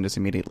around and just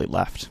immediately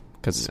left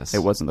because it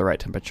wasn't the right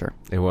temperature.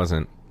 It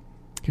wasn't.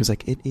 He was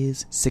like, it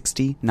is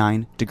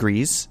 69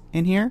 degrees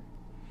in here?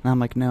 And I'm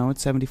like, no,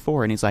 it's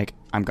 74. And he's like,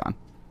 I'm gone.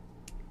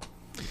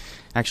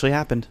 Actually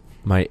happened.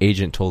 My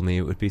agent told me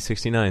it would be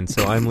 69,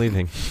 so I'm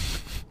leaving.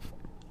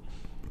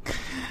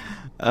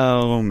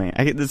 Oh, man.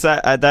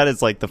 That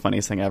is like the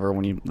funniest thing ever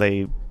when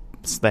they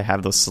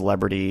have those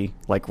celebrity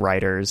like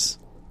writers.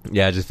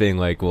 Yeah, just being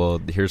like,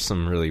 well, here's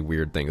some really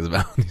weird things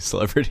about these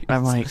celebrities.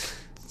 I'm like,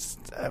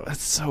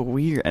 that's so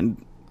weird.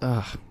 And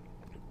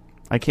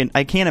I can't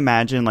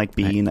imagine like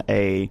being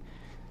a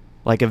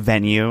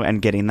venue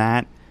and getting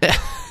that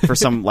for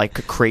some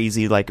like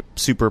crazy like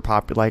super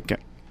popular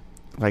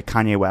like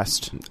Kanye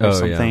West or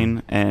something.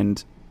 Yeah.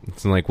 And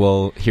it's like,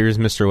 well, here's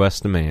Mr.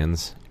 West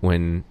demands.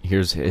 When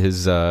here's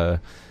his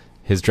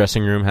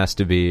dressing room has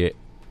to be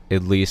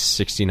at least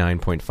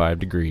 69.5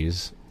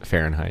 degrees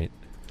Fahrenheit.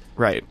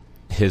 Right.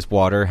 His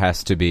water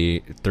has to be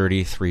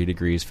 33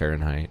 degrees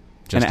Fahrenheit.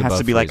 And it has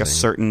to be freezing. Like a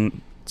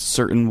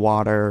certain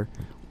water,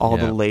 all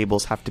the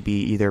labels have to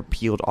be either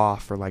peeled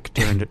off or like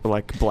turned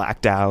like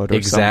blacked out or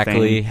exactly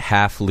something.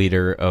 Half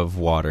liter of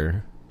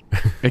water.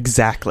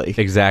 Exactly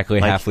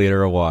like, half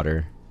liter of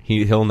water.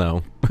 He'll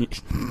know.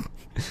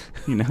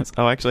 He knows.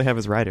 Oh, I actually have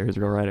his real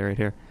rider right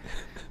here.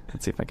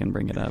 Let's see if I can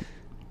bring it up.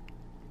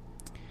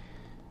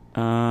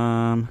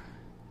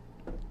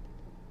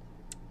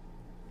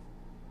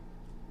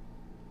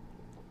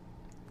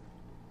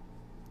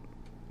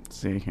 Let's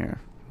see here.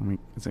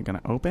 Is it going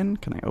to open?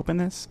 Can I open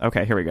this?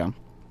 Okay, here we go.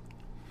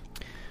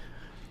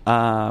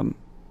 Oh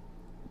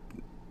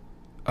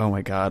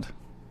my god.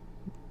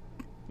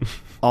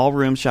 All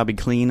rooms shall be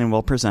clean and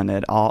well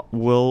presented.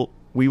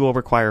 We will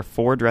require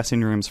 4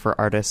 dressing rooms for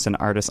artists and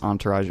artist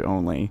entourage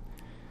only.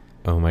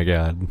 Oh my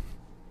god.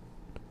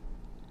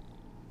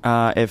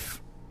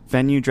 If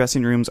venue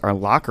dressing rooms are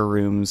locker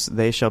rooms,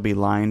 they shall be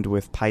lined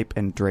with pipe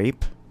and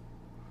drape.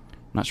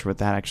 I'm not sure what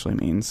that actually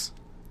means.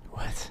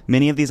 What?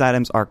 Many of these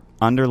items are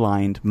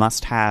underlined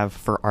must have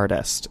for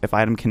artist. If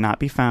item cannot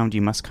be found,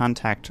 you must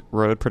contact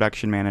road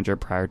production manager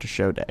prior to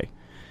show day.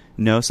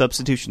 No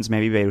substitutions may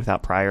be made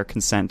without prior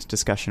consent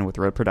discussion with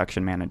road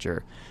production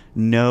manager.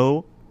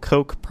 No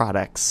Coke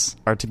products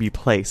are to be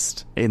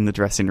placed in the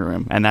dressing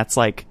room, and that's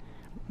like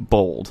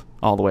bold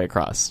all the way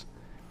across.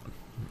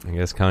 I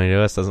guess Kanye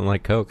West doesn't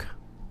like Coke.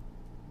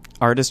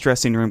 Artist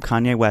dressing room,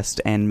 Kanye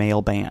West and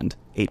male band,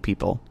 8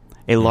 people.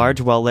 A large,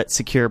 well-lit,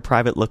 secure,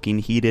 private-looking,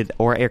 heated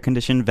or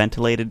air-conditioned,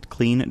 ventilated,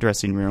 clean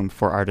dressing room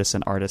for artists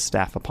and artist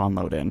staff upon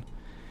load-in.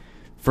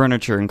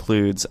 Furniture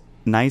includes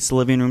nice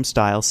living room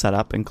style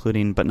setup,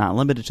 including but not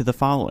limited to the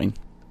following: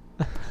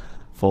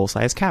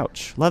 full-size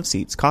couch, love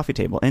seats, coffee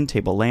table, end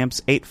table,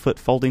 lamps, 8-foot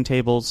folding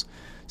tables,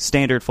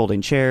 standard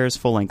folding chairs,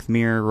 full-length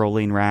mirror,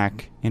 rolling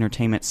rack,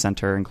 entertainment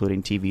center,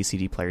 including TV,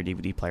 CD player,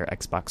 DVD player,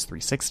 Xbox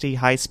 360,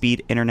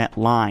 high-speed internet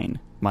line,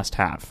 must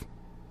have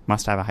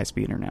a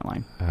high-speed internet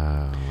line.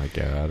 Oh my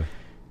god.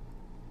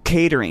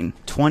 Catering,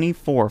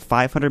 24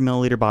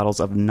 500-milliliter bottles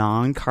of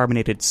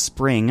non-carbonated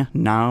spring,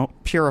 now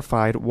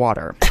purified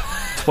water.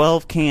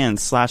 12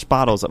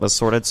 cans/bottles of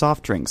assorted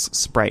soft drinks,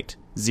 Sprite,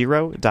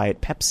 Zero, Diet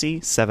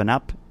Pepsi,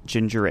 7-Up,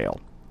 Ginger Ale.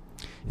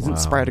 Isn't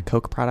Sprite a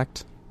Coke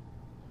product?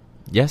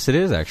 Yes, it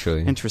is,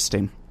 actually.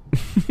 Interesting.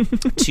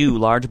 2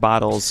 large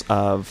bottles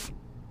of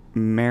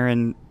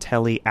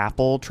Marintelli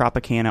Apple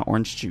Tropicana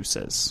orange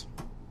juices.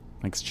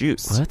 Likes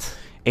juice. What?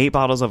 8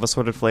 bottles of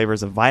assorted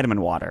flavors of vitamin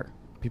water.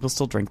 People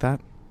still drink that?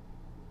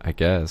 I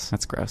guess.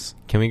 That's gross.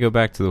 Can we go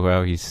back to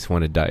how he just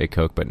wanted Diet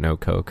Coke but no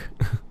Coke?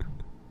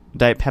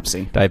 Diet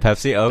Pepsi. Diet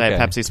Pepsi? Okay.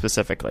 Diet Pepsi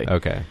specifically.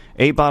 Okay.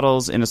 8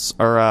 bottles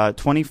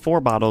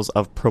 24 bottles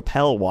of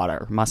Propel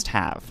water. Must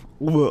have.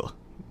 Ugh.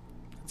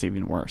 It's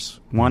even worse.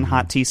 1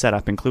 hot tea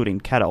setup,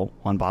 including kettle,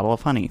 1 bottle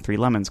of honey, 3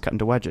 lemons cut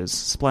into wedges,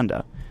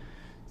 Splenda.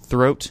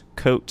 Throat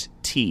coat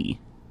tea.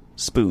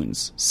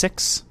 Spoons.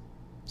 6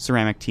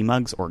 ceramic tea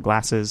mugs or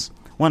glasses.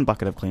 1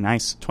 bucket of clean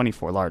ice,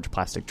 24 large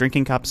plastic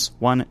drinking cups,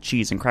 1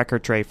 cheese and cracker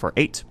tray for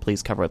 8,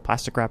 please cover with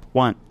plastic wrap,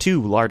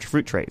 2 large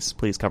fruit trays,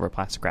 please cover with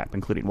plastic wrap,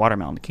 including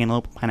watermelon,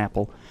 cantaloupe,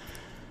 pineapple,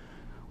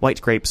 white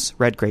grapes,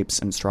 red grapes,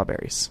 and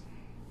strawberries.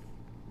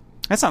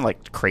 That's not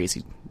like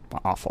crazy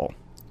awful.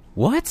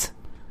 What?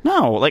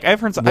 No, like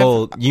I've heard.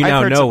 Well, you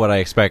now know what I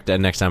expect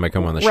next time I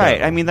come on the show,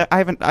 right? I mean,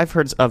 I've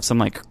heard of some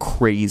like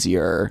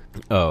crazier.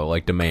 Oh,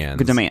 like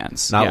demands.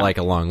 Demands, not like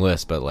a long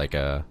list, but like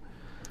a.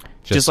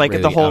 Just like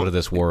really the whole out of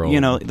this world,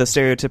 you know, the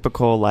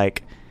stereotypical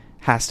like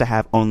has to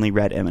have only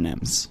red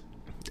M&Ms.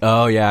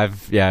 Oh yeah,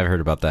 I've heard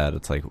about that.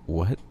 It's like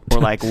what? Or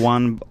like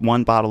one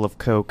bottle of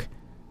Coke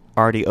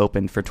already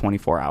opened for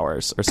 24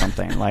 hours or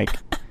something like.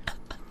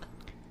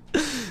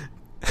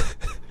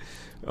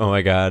 Oh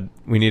my god,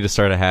 we need to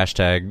start a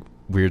hashtag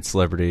weird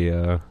celebrity.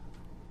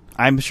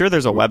 I'm sure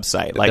there's a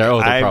website like there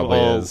probably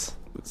is.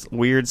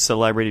 Weird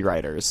celebrity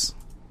writers.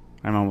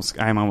 I'm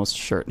almost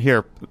sure.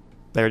 Here,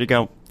 there you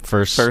go.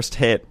 First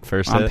hit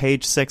on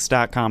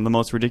page6.com, the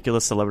most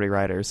ridiculous celebrity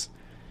writers.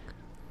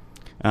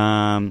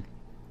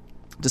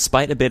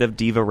 Despite a bit of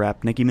diva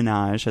rep, Nicki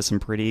Minaj has some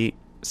pretty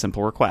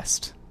simple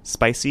requests: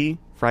 spicy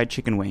fried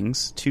chicken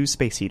wings, 2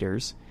 space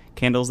heaters,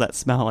 candles that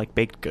smell like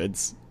baked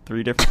goods,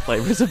 3 different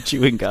flavors of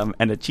chewing gum,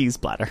 and a cheese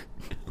platter.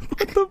 What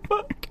the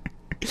fuck?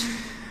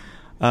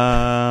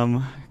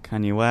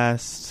 Kanye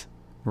West.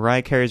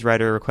 Mariah Carey's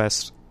writer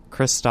requests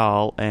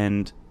Cristal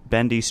and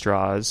bendy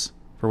straws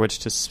for which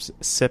to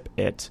sip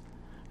it,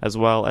 as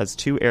well as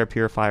 2 air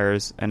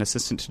purifiers, an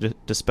assistant to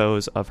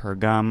dispose of her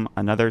gum,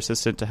 another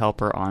assistant to help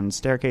her on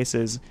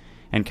staircases,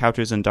 and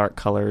couches in dark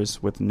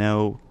colors with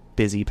no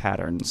busy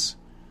patterns.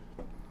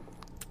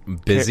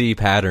 Busy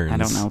patterns. I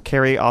don't know.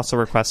 Carrie also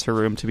requests her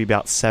room to be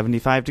about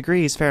 75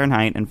 degrees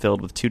Fahrenheit and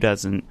filled with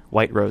 24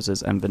 white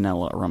roses and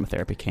vanilla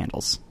aromatherapy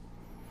candles.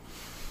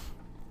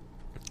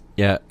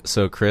 Yeah,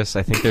 so Chris,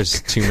 I think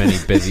there's too many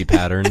busy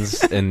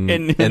patterns in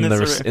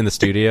the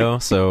studio,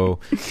 so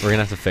we're gonna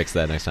have to fix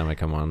that next time I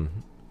come on.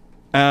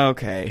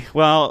 Okay.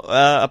 Well,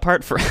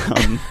 apart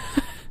from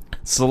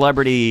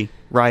celebrity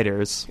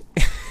writers,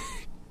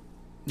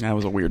 that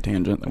was a weird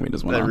tangent that we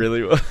just went on. That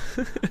really was.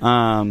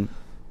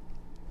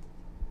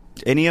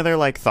 Any other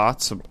like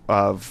thoughts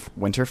of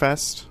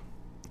Winterfest?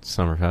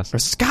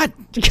 Summerfest. God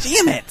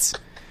damn it!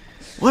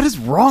 What is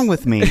wrong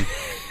with me?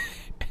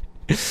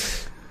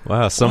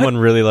 Wow, someone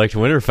really liked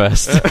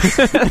Winterfest.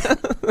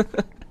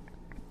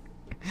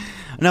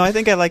 No, I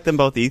think I like them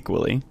both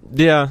equally.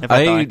 Yeah, if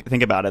I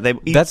think about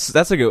it.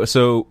 That's a good.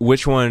 So,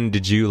 which one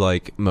did you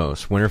like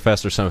most,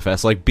 Winterfest or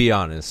Summerfest? Like, be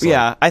honest.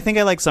 Yeah, I think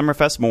I like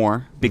Summerfest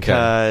more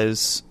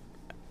because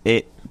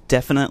it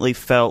definitely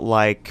felt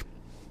like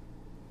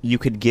you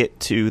could get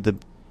to the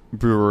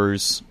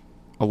brewers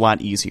a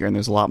lot easier, and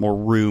there's a lot more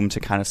room to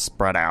kind of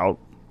spread out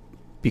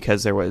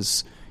because there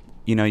was,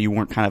 you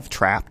weren't kind of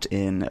trapped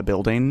in a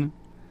building.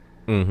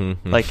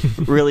 Mm-hmm. Like,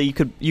 really,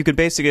 you could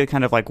basically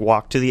kind of like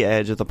walk to the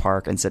edge of the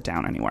park and sit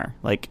down anywhere.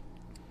 Like,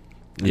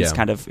 it's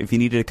kind of, if you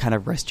needed to kind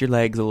of rest your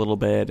legs a little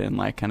bit and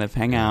like kind of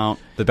hang out.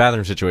 The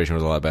bathroom situation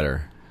was a lot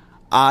better.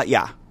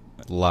 Yeah.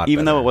 A lot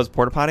Even better. though it was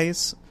porta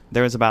potties,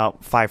 there was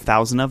about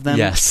 5,000 of them.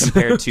 Yes.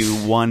 Compared to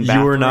one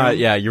bathroom.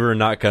 You were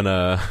not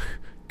gonna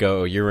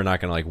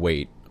like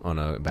wait on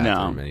a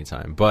bathroom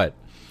anytime. But,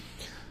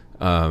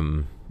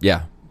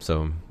 yeah.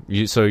 So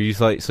you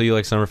like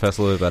Summerfest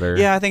a little bit better?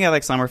 Yeah, I think I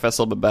like Summerfest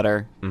a little bit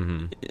better.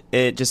 Mm-hmm.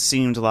 It just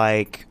seemed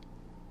like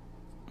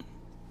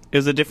it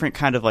was a different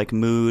kind of like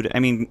mood. I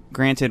mean,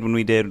 granted, when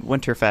we did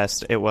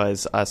Winterfest, it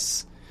was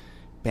us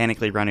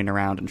panically running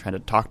around and trying to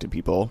talk to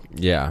people.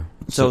 Yeah.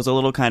 So it was a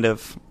little kind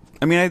of.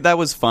 I mean, that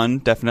was fun,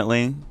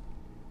 definitely.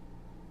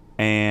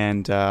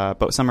 And but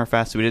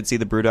Summerfest, we did see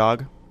the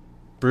Brewdog.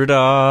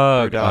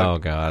 Brewdog. Oh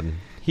God,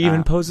 he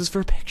even poses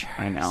for pictures.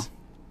 I know.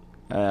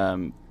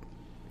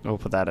 We'll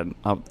put that in.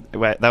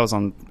 That was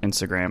on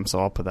Instagram,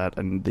 so I'll put that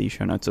in the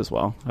show notes as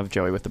well of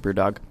Joey with the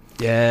Brewdog.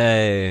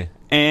 Yay!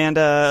 And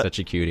such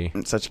a cutie,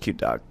 such a cute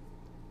dog.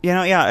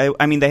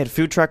 I mean, they had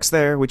food trucks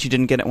there, which you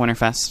didn't get at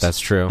Winterfest.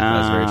 That's true.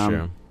 That's very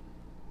true.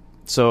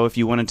 So if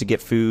you wanted to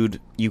get food,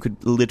 you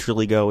could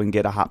literally go and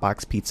get a hot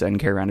box pizza and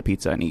carry around a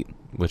pizza and eat,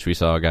 which we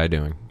saw a guy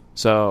doing.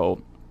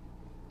 So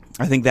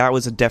I think that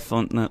was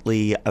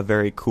definitely a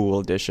very cool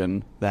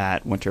addition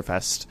that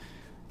Winterfest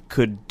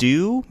could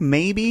do.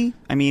 Maybe,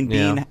 I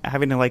mean,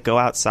 having to like go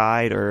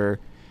outside, or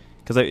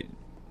because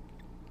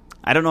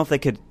I don't know if they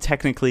could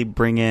technically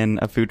bring in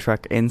a food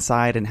truck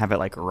inside and have it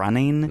like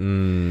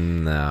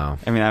running. No,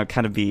 I mean that would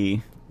kind of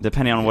be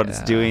depending on what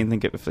it's doing. I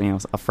think if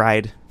a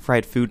fried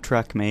food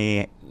truck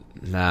may.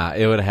 Nah,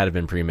 it would have had to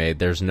been pre-made.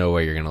 There's no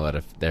way you're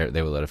gonna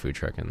they would let a food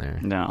truck in there.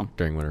 No,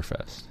 during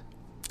Winterfest.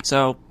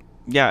 So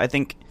yeah, I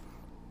think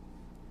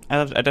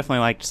I definitely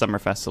liked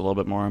Summerfest a little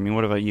bit more. I mean,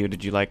 what about you?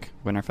 Did you like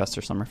Winterfest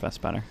or Summerfest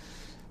better?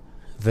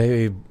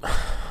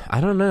 I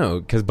don't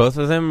know, because both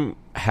of them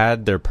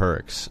had their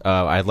perks.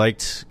 I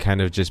liked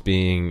kind of just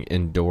being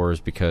indoors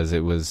because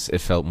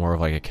it felt more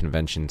of like a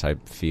convention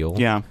type feel.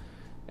 Yeah,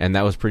 and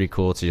that was pretty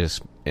cool to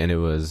and it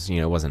was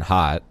it wasn't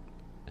hot.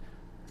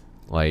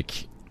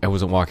 Like I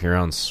wasn't walking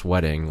around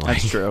sweating.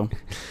 That's true.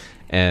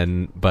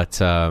 But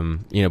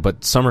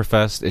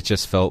Summerfest, it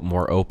just felt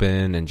more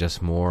open and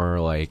just more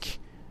like.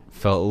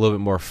 Felt a little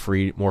bit more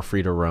free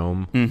to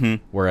roam. Mm-hmm.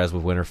 Whereas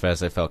with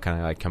Winterfest, it felt kind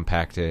of like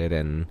compacted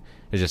and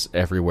it's just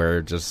everywhere.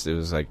 It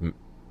was like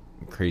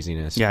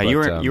craziness. Yeah,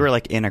 but, you were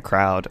like in a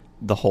crowd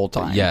the whole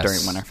time during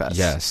Winterfest.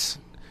 Yes.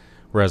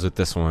 Whereas with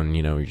this one,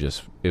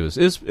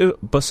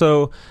 but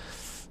so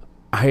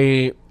at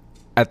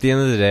the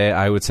end of the day,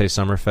 I would say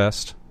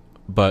Summerfest,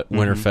 but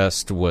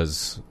Winterfest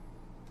was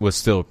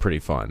still pretty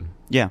fun.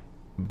 Yeah.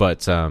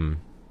 But I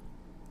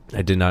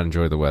did not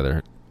enjoy the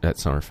weather at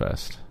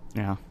Summerfest.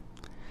 Yeah.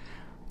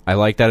 I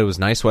like that it was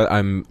nice weather.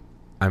 I'm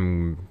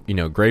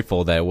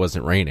grateful that it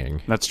wasn't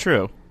raining. That's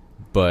true.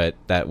 But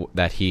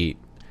that heat,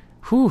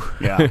 whew.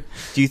 Yeah.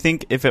 Do you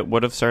think if it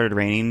would have started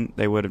raining,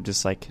 they would have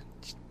just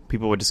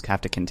people would just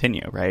have to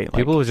continue, right?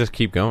 People would just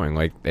keep going.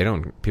 Like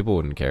people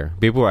wouldn't care.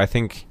 I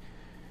think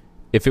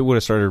if it would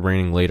have started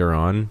raining later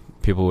on,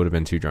 people would have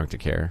been too drunk to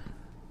care.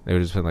 They would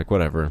have just been like,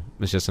 whatever.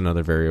 It's just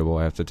another variable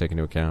I have to take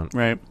into account.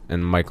 Right.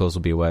 And my clothes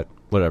will be wet.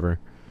 Whatever.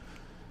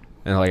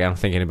 And I don't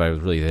think anybody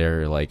was really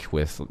there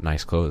with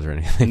nice clothes or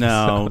anything.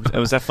 No, it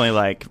was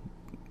definitely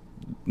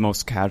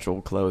most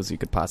casual clothes you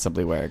could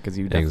possibly wear because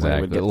you definitely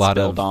would get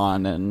spilled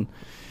on, and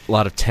a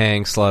lot of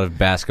tanks, a lot of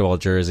basketball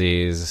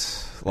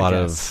jerseys, a lot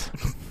of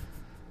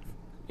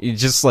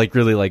just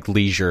really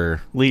leisure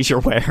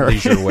wear,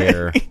 leisure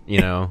wear.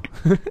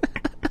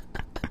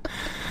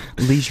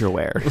 Leisure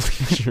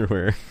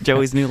wear.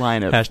 Joey's new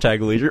line of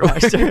 #leisure wear.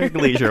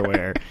 #leisure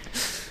wear.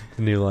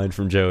 New line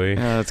from Joey.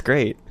 That's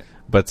great.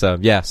 But so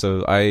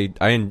I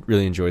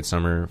really enjoyed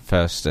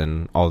Summerfest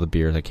and all the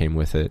beer that came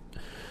with it.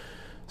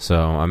 So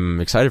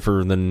I'm excited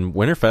for the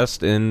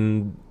Winterfest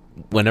in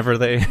whenever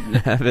they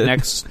have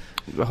it.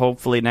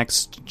 Hopefully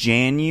next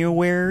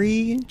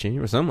January,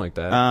 something like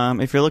that.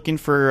 If you're looking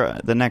for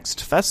the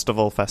next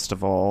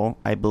festival,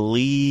 I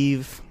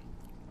believe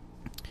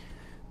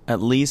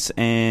at least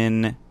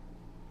in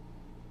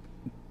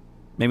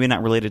maybe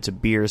not related to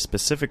beer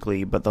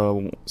specifically, but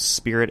the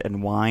Spirit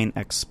and Wine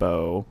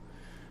Expo.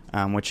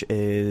 Which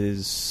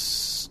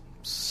is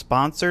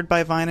sponsored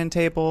by Vine and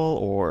Table,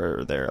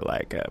 or they're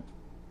like a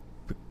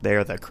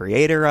they're the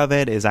creator of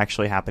it, is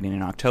actually happening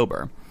in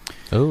October.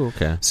 Oh,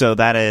 okay. So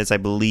that is, I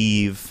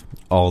believe,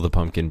 all the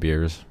pumpkin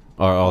beers,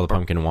 or all the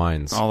pumpkin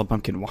wines. All the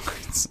pumpkin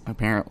wines,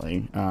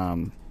 apparently.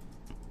 Let's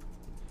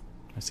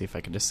see if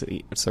I can just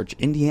search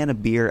Indiana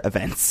beer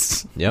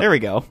events. Yep. There we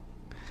go.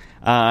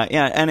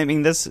 Yeah, and I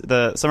mean, the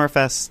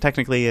Summerfest,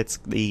 technically it's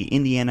the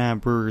Indiana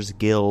Brewers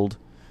Guild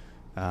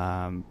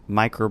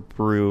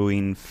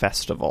Microbrewing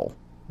Festival,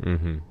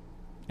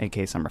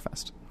 aka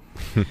Summerfest.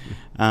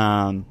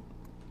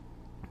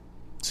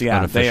 So yeah,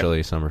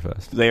 unofficially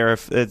Summerfest. They are.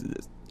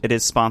 It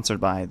is sponsored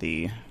by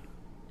the.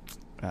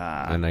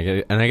 And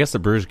I guess the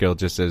Brewers Guild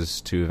just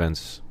does 2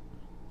 events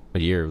a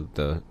year: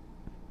 the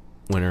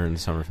winter and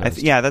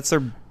Summerfest. Yeah, that's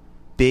their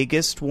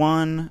biggest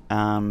one.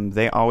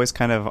 They always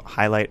kind of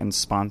highlight and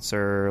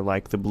sponsor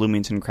like the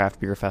Bloomington Craft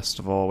Beer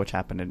Festival, which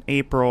happened in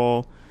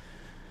April.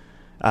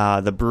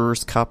 The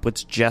Brewers Cup,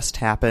 which just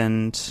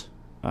happened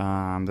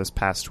this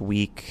past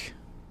week,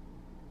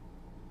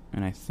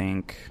 and I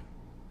think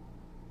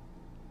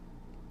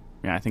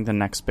the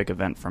next big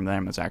event from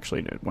them is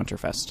actually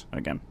Winterfest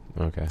again.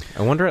 Okay.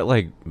 I wonder at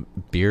like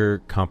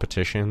beer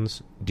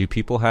competitions, do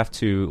people have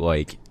to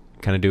like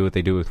kind of do what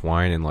they do with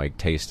wine and like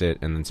taste it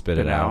and then spit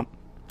it out?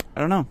 I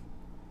don't know.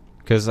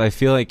 Because I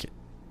feel like,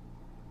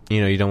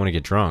 you don't want to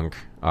get drunk,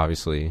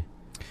 obviously.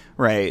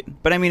 Right.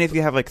 But I mean, if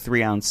you have like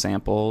 3-ounce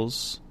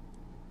samples,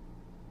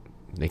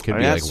 they could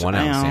be like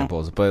 1-ounce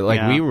samples. But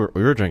like we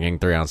were drinking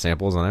 3-ounce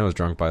samples, and I was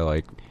drunk by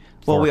like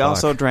 4 we o'clock.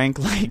 also drank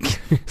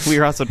like we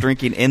were also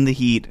drinking in the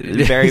heat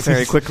very,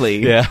 very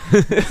quickly. Yeah.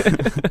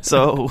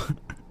 So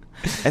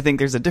I think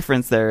there's a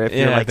difference there if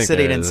you're like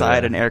sitting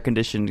inside an air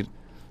conditioned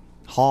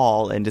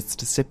hall and just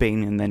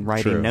sipping and then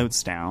writing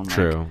notes down.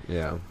 True.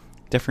 Yeah.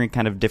 Different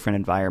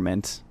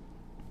environment.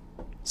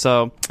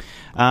 So,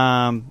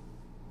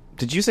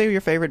 did you say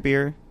your favorite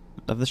beer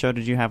of the show?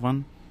 Did you have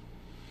one?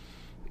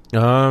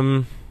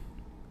 I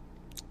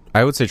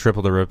would say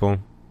Triple the Ripple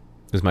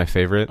is my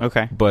favorite.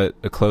 Okay. But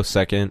a close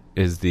second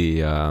is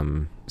the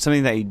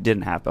something that you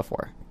didn't have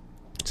before.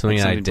 Something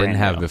that I didn't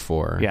have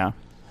before. Yeah.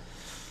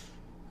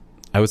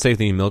 I would say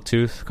the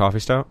Milktooth Coffee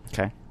Stout.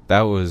 Okay.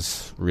 That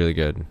was really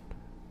good.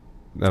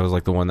 That was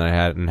like the one that I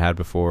hadn't had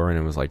before, and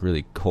it was like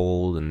really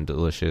cold and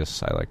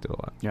delicious. I liked it a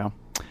lot. Yeah.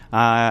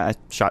 A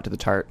Shot to the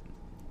Tart.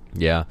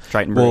 Yeah.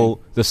 Triton Brewing.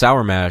 Well, the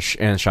Sour Mash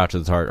and Shot to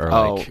the Tart are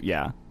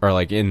are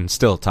like in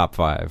still top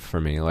 5 for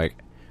me. Like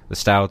the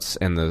stouts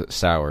and the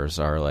sours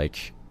are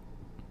like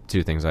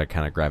 2 things I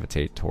kind of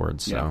gravitate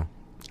towards. So. Yeah.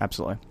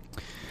 Absolutely.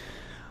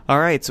 All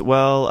right.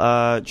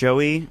 Well,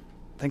 Joey,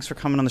 thanks for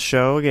coming on the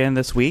show again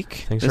this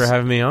week. Thanks for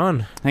having me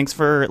on. Thanks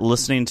for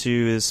listening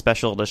to this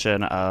special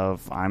edition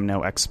of I'm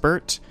No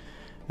Expert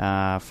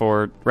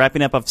for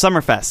wrapping up of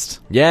Summerfest.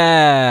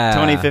 Yeah.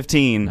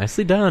 2015.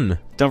 Nicely done.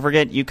 Don't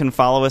forget, you can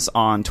follow us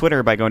on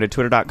Twitter by going to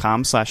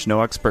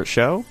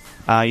twitter.com/noexpertshow. You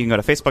can go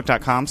to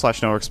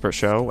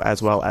facebook.com/noexpertshow,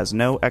 as well as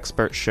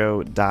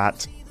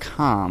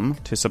noexpertshow.com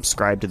to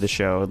subscribe to the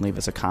show and leave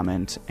us a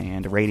comment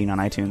and a rating on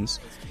iTunes.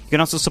 You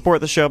can also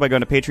support the show by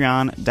going to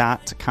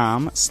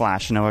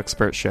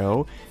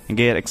patreon.com/noexpertshow and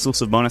get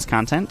exclusive bonus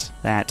content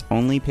that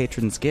only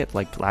patrons get,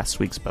 like last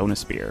week's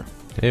bonus beer.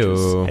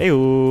 Hey-o.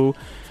 Hey-o.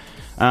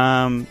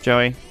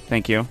 Joey,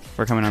 thank you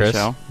for coming on the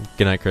show.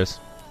 Good night, Chris.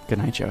 Good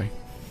night, Joey.